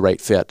sure we're the right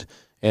fit.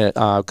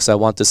 Because I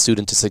want the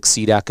student to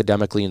succeed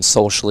academically and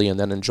socially, and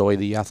then enjoy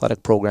the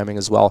athletic programming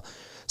as well.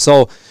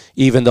 So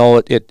even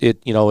though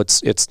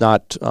it's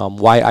not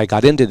why I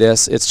got into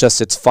this,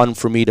 it's fun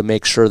for me to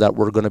make sure that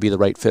we're going to be the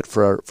right fit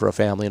for a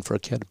family and for a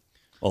kid.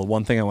 Well,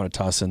 one thing I want to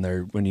toss in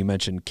there, when you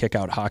mentioned kick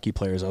out hockey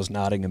players, I was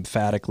nodding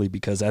emphatically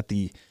because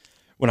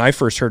when I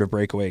first heard of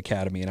Breakaway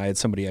Academy, and I had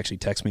somebody actually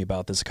text me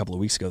about this a couple of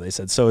weeks ago, they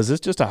said, so is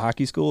this just a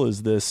hockey school?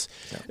 Is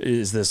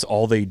this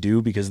all they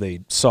do? Because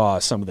they saw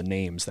some of the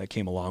names that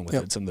came along with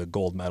it, some of the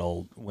gold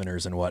medal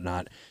winners and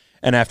whatnot.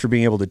 And after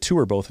being able to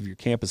tour both of your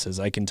campuses,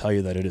 I can tell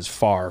you that it is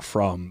far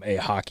from a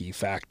hockey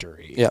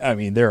factory. Yep. I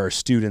mean, there are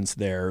students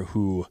there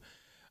who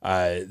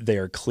they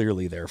are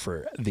clearly there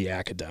for the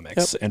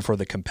academics and for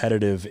the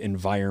competitive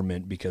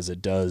environment, because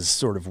it does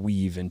sort of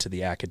weave into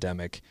the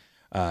academic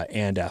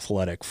and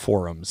athletic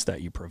forums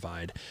that you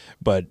provide.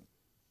 But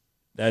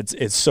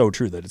it's so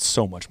true that it's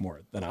so much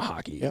more than a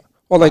hockey. Yeah.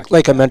 Well,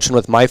 like I mentioned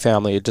with my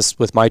family, just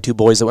with my two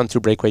boys that went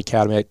through Breakaway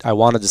Academy, I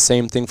wanted the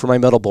same thing for my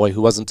middle boy,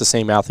 who wasn't the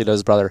same athlete as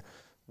his brother.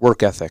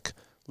 Work ethic,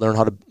 learn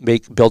how to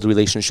build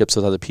relationships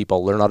with other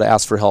people, learn how to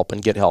ask for help and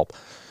get help.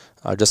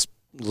 Just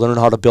learn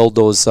how to build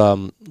those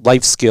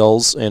life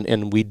skills,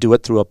 and we do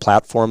it through a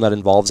platform that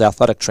involves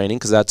athletic training,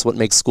 because that's what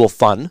makes school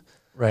fun.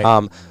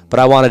 Right. But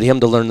I wanted him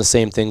to learn the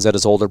same things that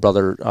his older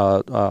brother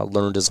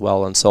learned as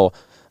well. And so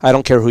I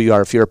don't care who you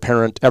are. If you're a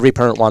parent, every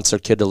parent wants their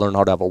kid to learn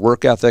how to have a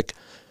work ethic,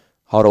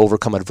 how to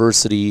overcome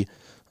adversity,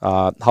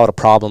 how to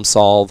problem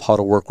solve, how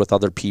to work with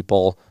other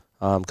people,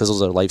 because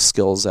those are life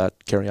skills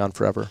that carry on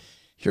forever.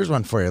 Here's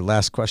one for you.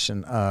 Last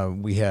question.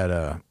 We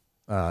had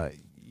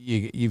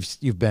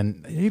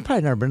you've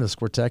probably never been to the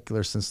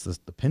Squirtacular since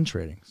the pin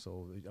trading.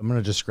 So I'm going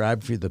to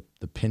describe for you the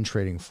pin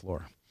trading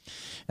floor,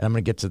 and I'm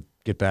going to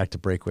get back to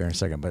Breakaway in a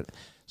second. But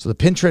so the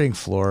pin trading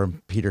floor,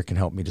 Peter can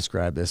help me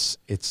describe this.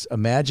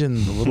 Imagine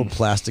the little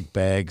plastic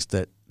bags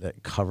that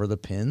cover the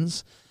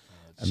pins.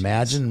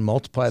 Imagine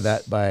multiply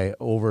that by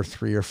over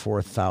 3,000 or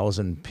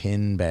 4,000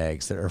 pin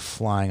bags that are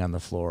flying on the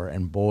floor,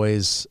 and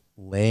boys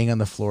laying on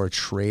the floor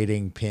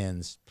trading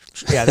pins.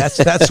 Yeah,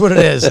 that's what it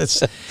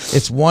is.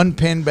 It's one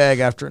pin bag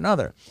after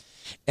another.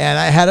 And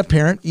I had a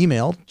parent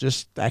email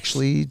just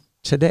actually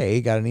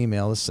today, got an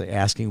email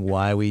asking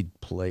why we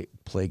play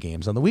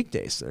games on the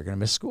weekdays. They're going to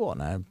miss school,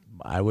 and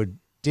I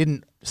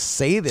didn't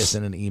say this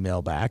in an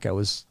email back. I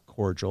was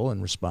cordial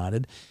and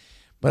responded,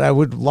 but I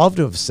would love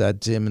to have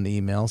said to him in the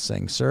email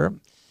saying, "Sir,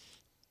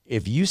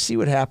 if you see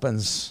what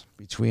happens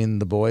between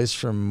the boys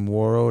from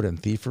Warroad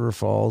and Thief River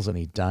Falls and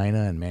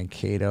Edina and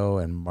Mankato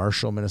and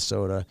Marshall,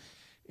 Minnesota,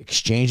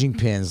 exchanging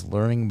pins,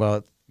 learning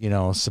about,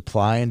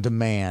 supply and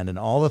demand and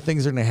all the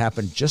things that are going to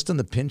happen just in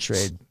the pin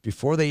trade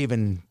before they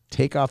even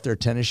take off their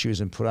tennis shoes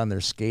and put on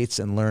their skates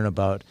and learn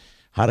about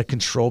how to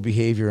control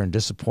behavior and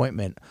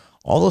disappointment,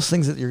 all those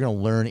things that you're going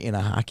to learn in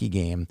a hockey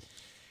game."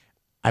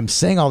 I'm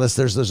saying all this,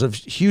 there's a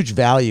huge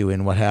value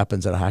in what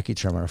happens at a hockey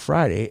tournament on a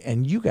Friday,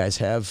 and you guys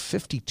have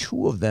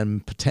 52 of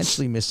them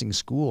potentially missing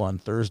school on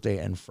Thursday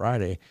and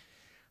Friday.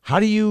 How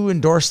do you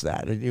endorse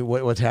that?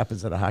 What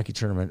happens at a hockey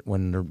tournament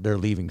when they're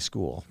leaving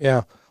school?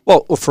 Yeah.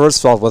 Well, first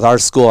of all, with our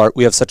school,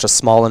 we have such a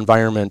small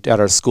environment at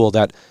our school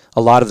that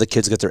a lot of the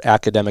kids get their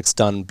academics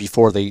done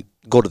before they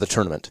go to the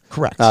tournament.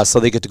 Correct. So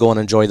they get to go and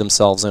enjoy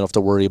themselves and don't have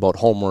to worry about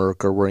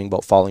homework or worrying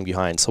about falling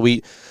behind. So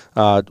we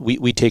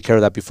take care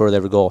of that before they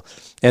ever go.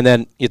 And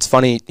then it's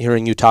funny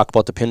hearing you talk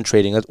about the pin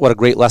trading. What a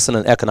great lesson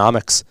in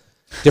economics.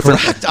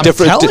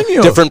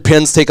 Different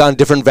pins take on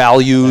different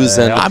values,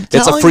 and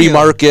it's a free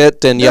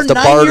market, and you have to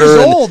barter,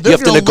 and you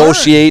have to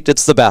negotiate.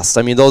 It's the best.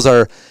 I mean, those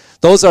are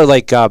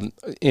like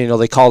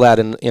they call that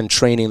in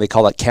training. They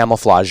call that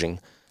camouflaging.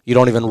 You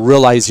don't even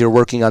realize you're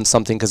working on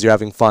something because you're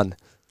having fun.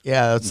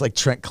 Yeah, it's like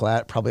Trent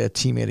Klatt, probably a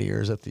teammate of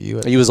yours at the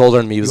U. He was older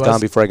than me. He was gone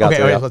before I got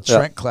there. Well,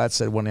 Trent Klatt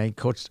said when I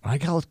coached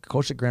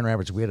at Grand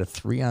Rapids, we had a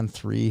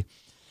 3-on-3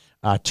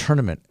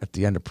 tournament at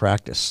the end of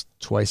practice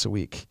twice a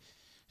week.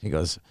 He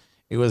goes,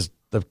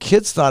 the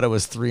kids thought it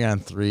was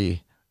 3-on-3.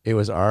 It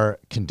was our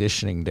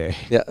conditioning day.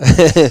 Yeah,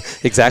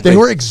 exactly. They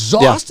were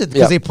exhausted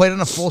because they played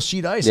on a full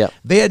sheet ice. Yeah.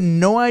 They had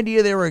no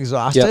idea they were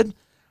exhausted,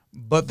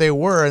 but they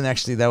were, and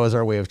actually that was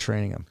our way of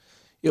training them.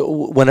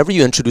 Whenever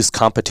you introduce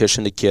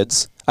competition to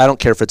kids, I don't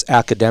care if it's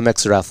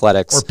academics or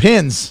athletics. Or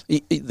pins.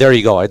 There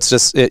you go. It's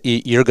just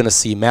you're going to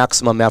see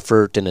maximum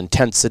effort and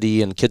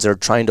intensity, and kids are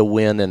trying to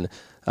win,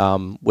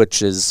 and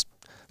which is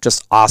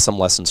just awesome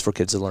lessons for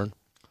kids to learn.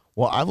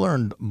 Well, I've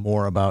learned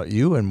more about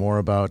you and more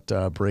about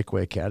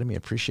Breakaway Academy. I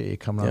appreciate you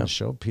coming on the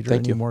show. Peter,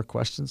 Thank you. More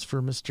questions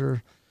for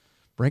Mr.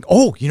 Brink?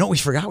 Oh, you know what we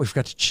forgot? We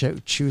forgot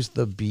to choose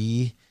the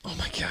B. Oh,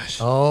 my gosh.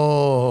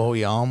 Oh,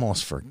 we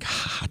almost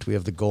forgot. We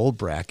have the gold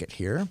bracket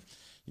here.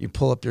 You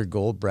pull up your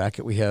gold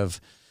bracket. We have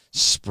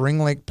Spring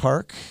Lake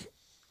Park.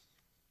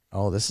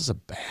 Oh, this is a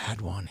bad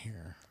one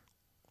here.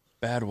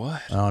 Bad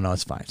what? Oh, no,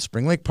 it's fine.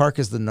 Spring Lake Park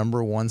is the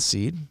number 1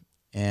 seed,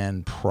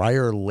 and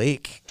Prior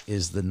Lake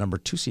is the number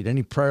 2 seed.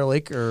 Any Prior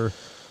Lake or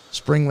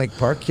Spring Lake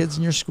Park kids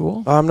in your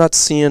school? I'm not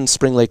seeing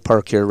Spring Lake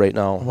Park here right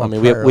now. I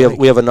mean,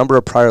 we have a number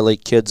of Prior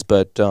Lake kids,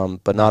 but not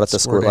at the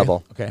school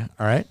level. Okay,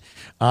 all right.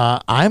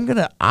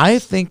 I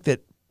think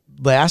that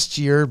last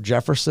year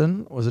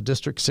Jefferson was a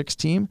District 6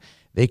 team.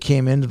 They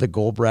came into the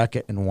gold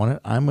bracket and won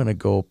it. I'm going to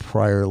go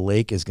Prior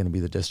Lake is going to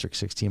be the District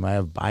 6 team. I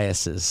have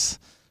biases,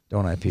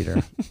 don't I,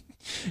 Peter?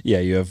 Yeah,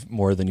 you have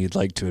more than you'd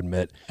like to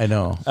admit. I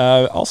know.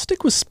 I'll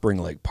stick with Spring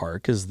Lake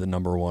Park as the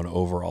number 1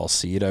 overall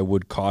seed. I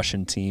would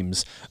caution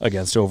teams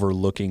against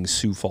overlooking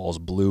Sioux Falls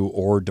Blue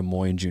or Des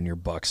Moines Junior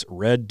Bucks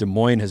Red. Des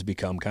Moines has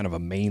become kind of a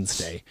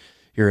mainstay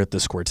here at the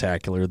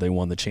Squirtacular. They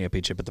won the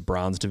championship at the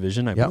bronze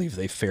division. I believe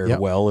they fared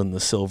well in the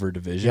silver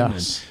division.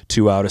 Yes. And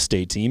 2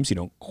 out-of-state teams. You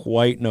don't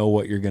quite know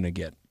what you're going to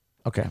get.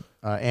 Okay.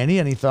 Andy,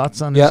 any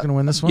thoughts on who's going to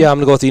win this one? Yeah, I'm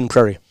going to go with Eden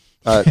Prairie.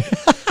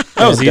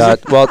 That was easy.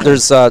 Well,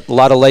 there's a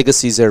lot of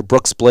legacies there.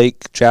 Brooks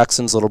Blake,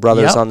 Jackson's little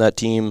brother, is on that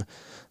team.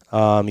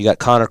 You got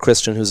Connor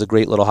Christian, who's a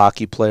great little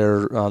hockey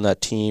player on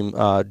that team.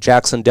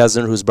 Jackson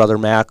Desner, whose brother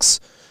Max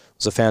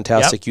was a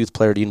fantastic youth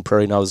player at Eden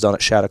Prairie, now is down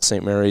at Shattuck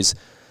St. Mary's.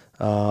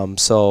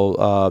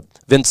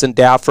 Vincent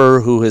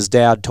Daffer, who his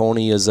dad,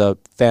 Tony, is a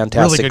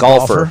fantastic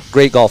golfer.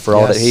 Great golfer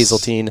out at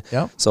Hazeltine.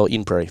 Yep. So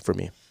Eden Prairie for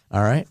me.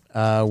 All right.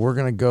 We're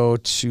going to go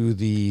to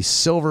the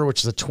silver,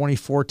 which is a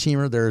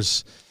 24-teamer.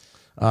 There's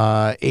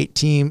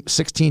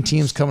 16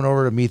 teams coming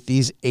over to meet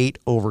these 8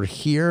 over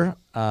here.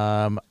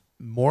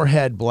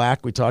 Moorhead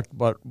Black, we talked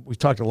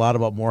a lot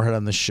about Moorhead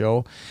on the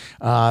show.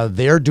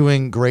 They're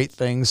doing great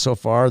things so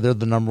far. They're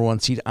the number 1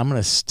 seed. I'm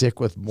going to stick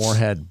with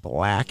Moorhead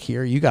Black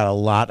here. You got a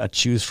lot to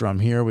choose from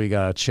here. We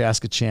got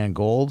Chaskachan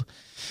Gold.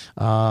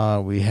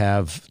 We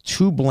have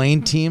 2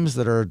 Blaine teams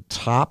that are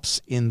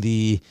tops in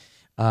the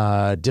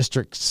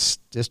District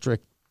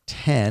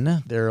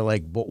 10. They're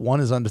like,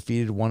 one is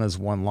undefeated, one is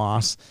 1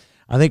 loss.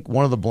 I think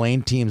one of the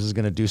Blaine teams is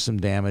going to do some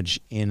damage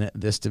in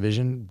this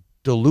division.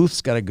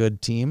 Duluth's got a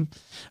good team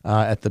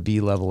at the B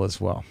level as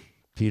well.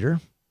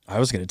 Peter? I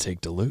was going to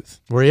take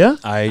Duluth. Were you?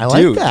 I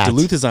Like do. that.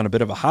 Duluth is on a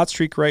bit of a hot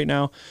streak right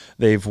now.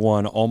 They've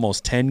won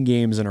almost 10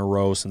 games in a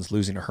row since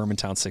losing to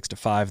Hermantown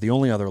 6-5. The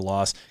only other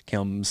loss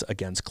comes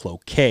against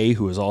Cloquet,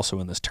 who is also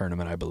in this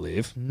tournament, I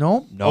believe.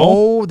 No. No?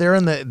 Oh, they're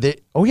in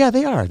oh, yeah,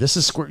 they are. This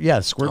is Squirt. Yeah,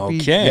 Squirt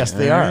B. Okay, Yes,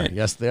 they all are. right.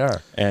 Yes, they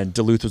are. And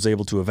Duluth was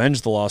able to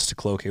avenge the loss to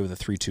Cloquet with a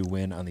 3-2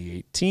 win on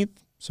the 18th.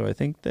 So I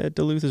think that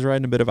Duluth is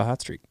riding a bit of a hot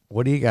streak.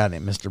 What do you got,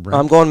 Mr. Brink?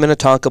 I'm going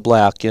Minnetonka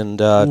Black,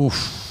 and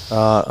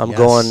I'm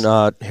going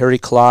Harry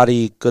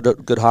Colati,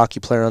 good hockey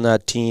player on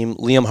that team.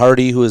 Liam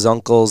Hardy, who is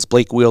uncles,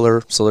 Blake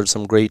Wheeler. So there's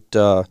some great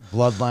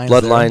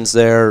bloodlines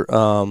there.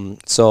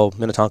 So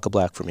Minnetonka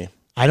Black for me.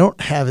 I don't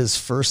have his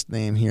first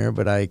name here,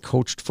 but I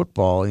coached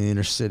football in the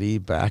inner city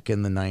back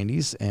in the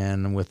 90s,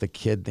 and with a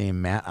kid named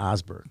Matt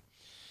Osberg.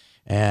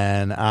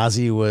 And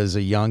Ozzy was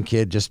a young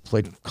kid, just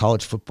played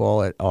college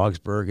football at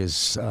Augsburg.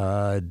 His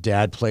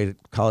dad played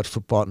college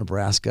football at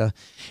Nebraska,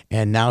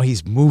 and now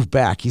he's moved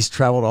back. He's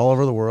traveled all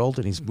over the world,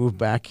 and he's moved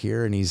back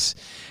here, and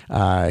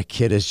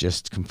kid is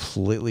just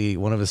completely,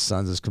 one of his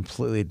sons is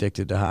completely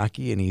addicted to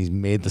hockey, and he's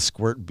made the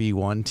Squirt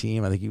B1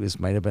 team. I think he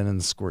might have been in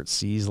the Squirt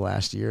C's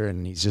last year,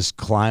 and he's just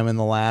climbing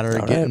the ladder,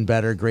 getting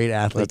better, great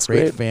athlete,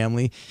 great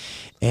family.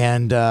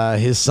 And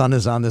his son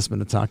is on this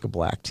Minnetonka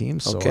Black team,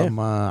 so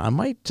I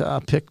might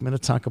pick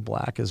Minnetonka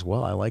Black as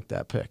well. I like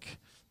that pick.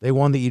 They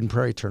won the Eden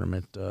Prairie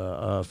tournament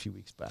a few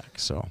weeks back,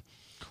 so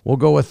we'll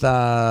go with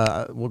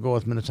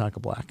Minnetonka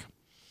Black.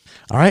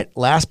 All right,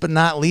 last but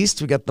not least,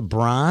 we got the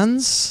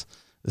bronze.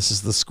 This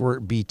is the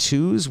Squirt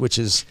B2s, which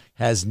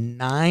has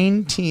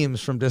 9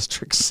 teams from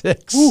District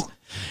 6. Ooh.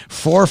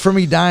 4 from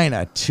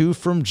Edina, 2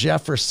 from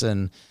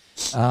Jefferson,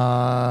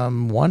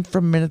 1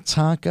 from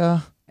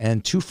Minnetonka,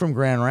 and 2 from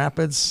Grand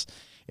Rapids.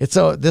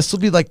 This will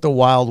be like the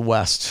Wild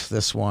West.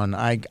 This one,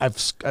 I've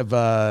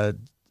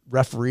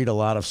refereed a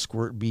lot of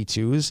Squirt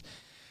B2s.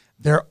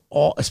 They're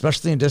all,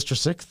 especially in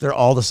District 6, they're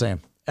all the same.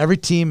 Every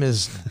team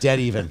is dead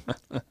even.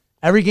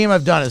 Every game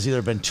I've done has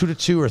either been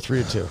 2-2 or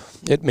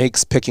 3-2. It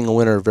makes picking a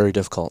winner very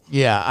difficult.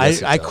 Yeah,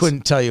 yes, I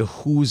couldn't tell you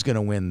who's going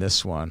to win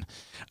this one,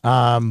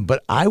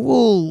 but I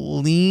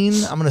will lean.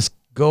 I'm going to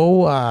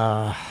go.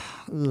 I'm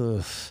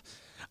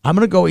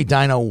going to go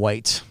Edina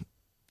White.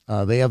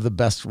 They have the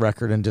best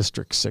record in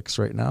District 6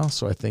 right now,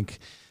 so I think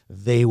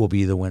they will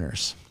be the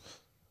winners.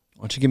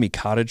 Why don't you give me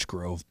Cottage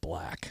Grove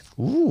Black?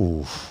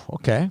 Ooh,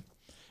 okay.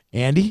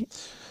 Andy?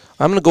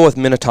 I'm going to go with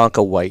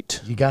Minnetonka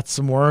White. You got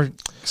some more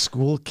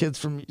school kids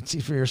for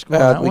your school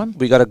on that one?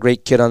 We got a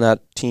great kid on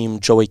that team,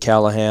 Joey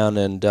Callahan,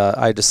 and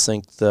I just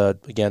think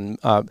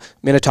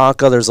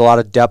Minnetonka, there's a lot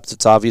of depth.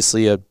 It's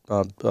obviously a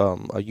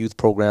youth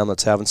program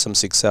that's having some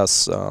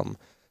success.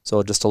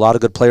 So just a lot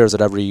of good players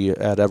at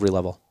every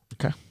level.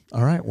 Okay.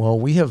 All right. Well,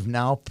 we have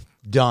now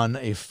done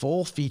a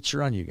full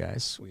feature on you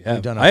guys.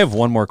 I have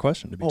one more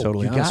question, to be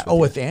totally honest with you.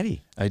 With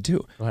Andy. I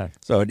do. Go ahead.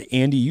 So,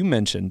 Andy, you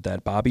mentioned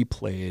that Bobby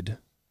played,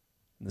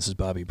 this is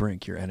Bobby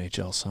Brink, your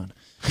NHL son,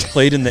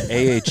 played in the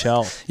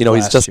AHL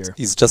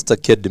he's just a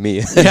kid to me.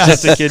 Yeah,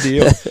 just a kid to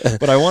you.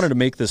 But I wanted to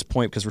make this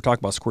point because we're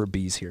talking about Squirt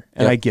Bs here.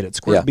 And I get it.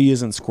 Squirt B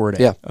isn't Squirt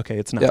A. Yeah. Okay,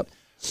 it's not. Yep.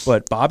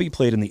 But Bobby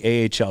played in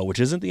the AHL, which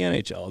isn't the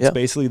NHL. It's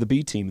basically the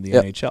B team in the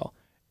NHL.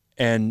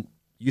 And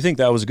you think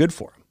that was good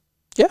for him?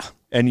 Yeah.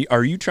 And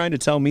are you trying to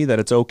tell me that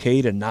it's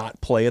okay to not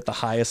play at the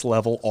highest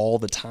level all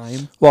the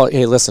time? Well,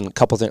 hey, listen, a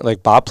couple things.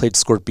 Like Bob played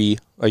Squirt B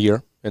a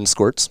year in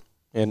Squirts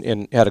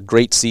and had a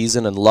great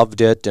season and loved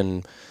it.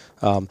 And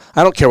I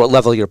don't care what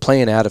level you're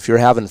playing at. If you're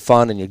having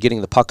fun and you're getting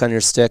the puck on your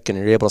stick and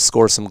you're able to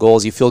score some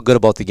goals, you feel good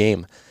about the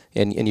game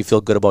and you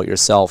feel good about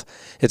yourself.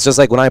 It's just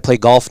like when I play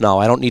golf now,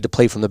 I don't need to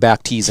play from the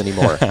back tees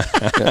anymore.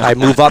 I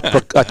move up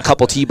a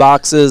couple tee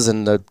boxes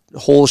and the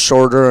hole's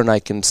shorter and I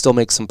can still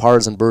make some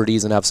pars and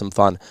birdies and have some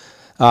fun.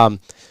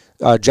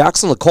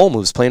 Jackson Lacombe,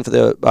 who's playing for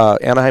the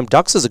Anaheim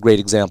Ducks, is a great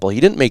example.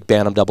 He didn't make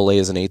Bantam AA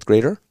as an 8th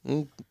grader.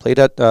 He played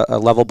at a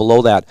level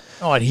below that.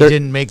 Oh, and he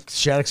didn't make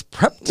Shattuck's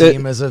prep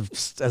team as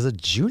a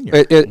junior.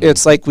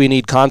 It's like we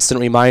need constant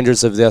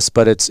reminders of this,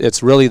 but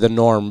it's really the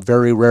norm.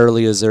 Very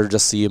rarely is there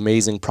just the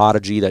amazing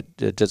prodigy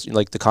that just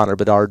like the Connor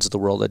Bedards of the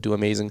world that do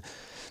amazing.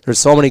 There's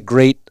so many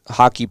great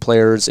hockey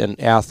players and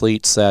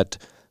athletes that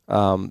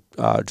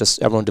just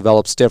everyone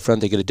develops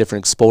different. They get a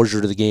different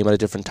exposure to the game at a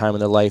different time in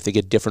their life. They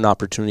get different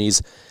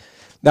opportunities.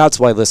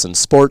 That's why, listen,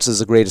 sports is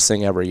the greatest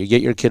thing ever. You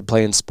get your kid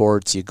playing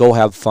sports, you go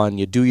have fun,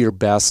 you do your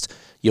best,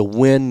 you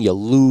win, you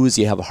lose,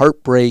 you have a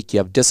heartbreak, you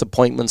have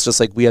disappointments, just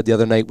like we had the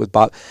other night with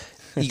Bob.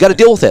 You got to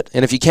deal with it.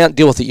 And if you can't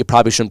deal with it, you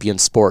probably shouldn't be in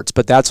sports.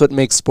 But that's what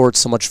makes sports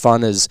so much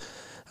fun is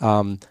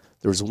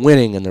there's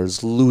winning and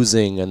there's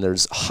losing and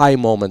there's high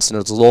moments and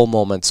there's low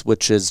moments,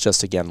 which is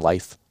just, again,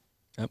 life.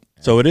 Yep.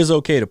 So it is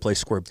okay to play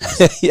Squirt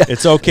Bs.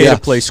 It's okay to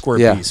play Squirt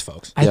Bs,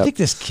 folks. I think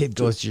this kid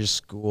goes to your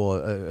school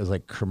as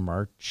like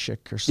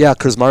Kramarczyk or something. Yeah,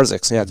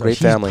 Krzmarczyk. Yeah, great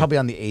family. He's probably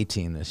on the A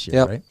team this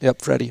year, right?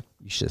 Yep, Freddie.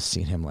 You should have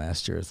seen him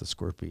last year as the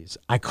Squirt Bs.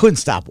 I couldn't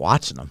stop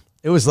watching him.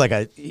 It was like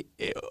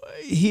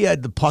he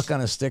had the puck on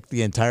a stick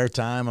the entire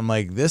time. I'm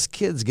like, this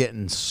kid's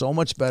getting so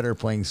much better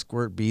playing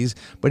Squirt Bs,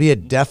 but he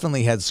had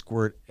definitely had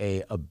Squirt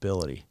A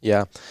ability.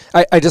 Yeah.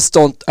 I just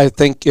don't, I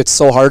think it's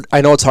so hard. I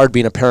know it's hard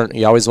being a parent.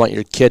 You always want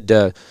your kid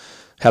to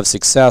have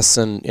success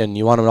and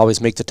you want them to always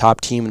make the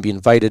top team and be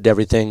invited to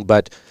everything,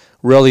 but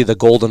really the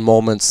golden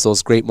moments,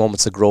 those great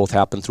moments of growth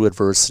happen through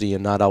adversity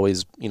and not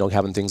always,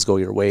 having things go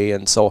your way.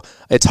 And so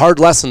it's hard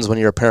lessons when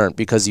you're a parent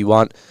because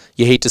you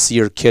hate to see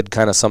your kid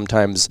kind of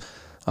sometimes,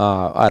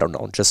 I don't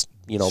know, just,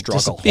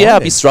 struggle.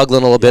 Be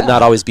struggling a little bit,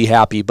 not always be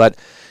happy, but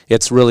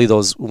it's really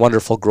those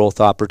wonderful growth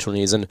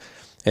opportunities. And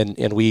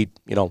we,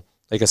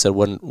 like I said,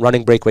 when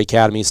running Breakaway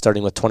Academy,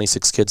 starting with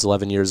 26 kids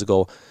 11 years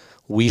ago,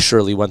 we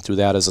surely went through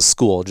that as a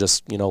school,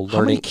 just, learning.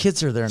 How many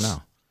kids are there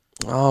now?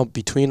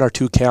 Between our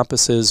two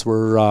campuses,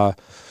 we're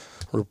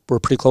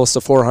pretty close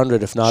to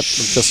 400, if not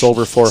just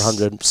over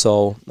 400.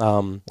 So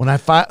when I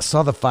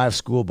saw the 5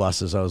 school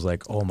buses, I was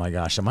like, "Oh my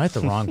gosh, am I at the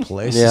wrong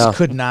place? Yeah. This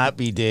could not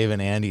be Dave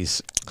and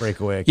Andy's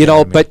Breakaway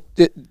Academy." But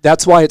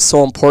that's why it's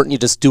so important. You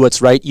just do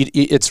what's right.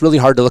 It's really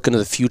hard to look into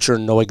the future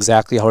and know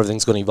exactly how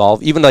everything's going to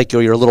evolve. Even like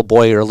you're a little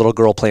boy or a little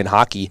girl playing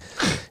hockey,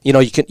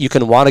 you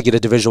can want to get a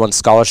Division I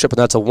scholarship, and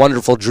that's a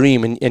wonderful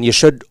dream. And you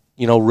should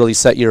really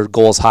set your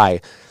goals high.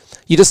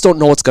 You just don't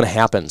know what's going to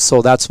happen.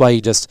 So that's why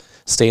you just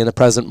stay in the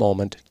present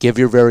moment, give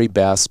your very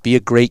best, be a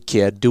great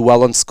kid, do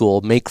well in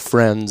school, make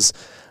friends,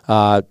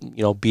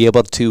 be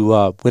able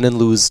to win and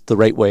lose the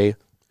right way.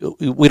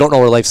 We don't know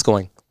where life's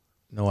going.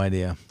 No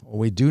idea. Well,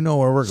 we do know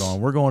where we're going.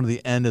 We're going to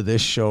the end of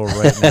this show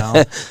right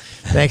now.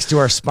 Thanks to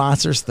our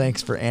sponsors.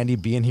 Thanks for Andy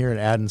being here and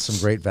adding some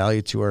great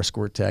value to our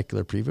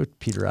Squirtacular preview.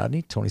 Peter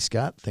Rodney, Tony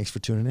Scott, thanks for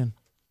tuning in.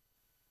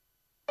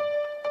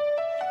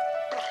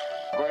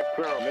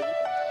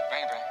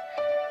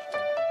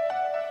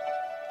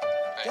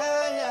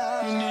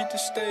 You need to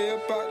stay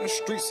up out the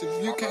streets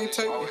if you can't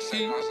take the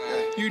heat.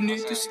 You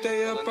need to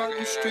stay up out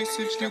the streets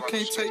if you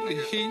can't take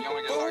the heat.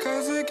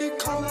 Cause it get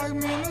cold like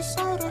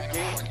Minnesota.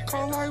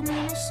 Cold like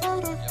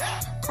Minnesota.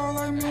 Cold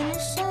like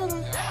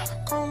Minnesota.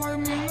 Cold like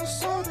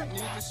Minnesota. Need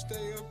to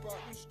stay up out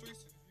the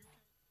streets.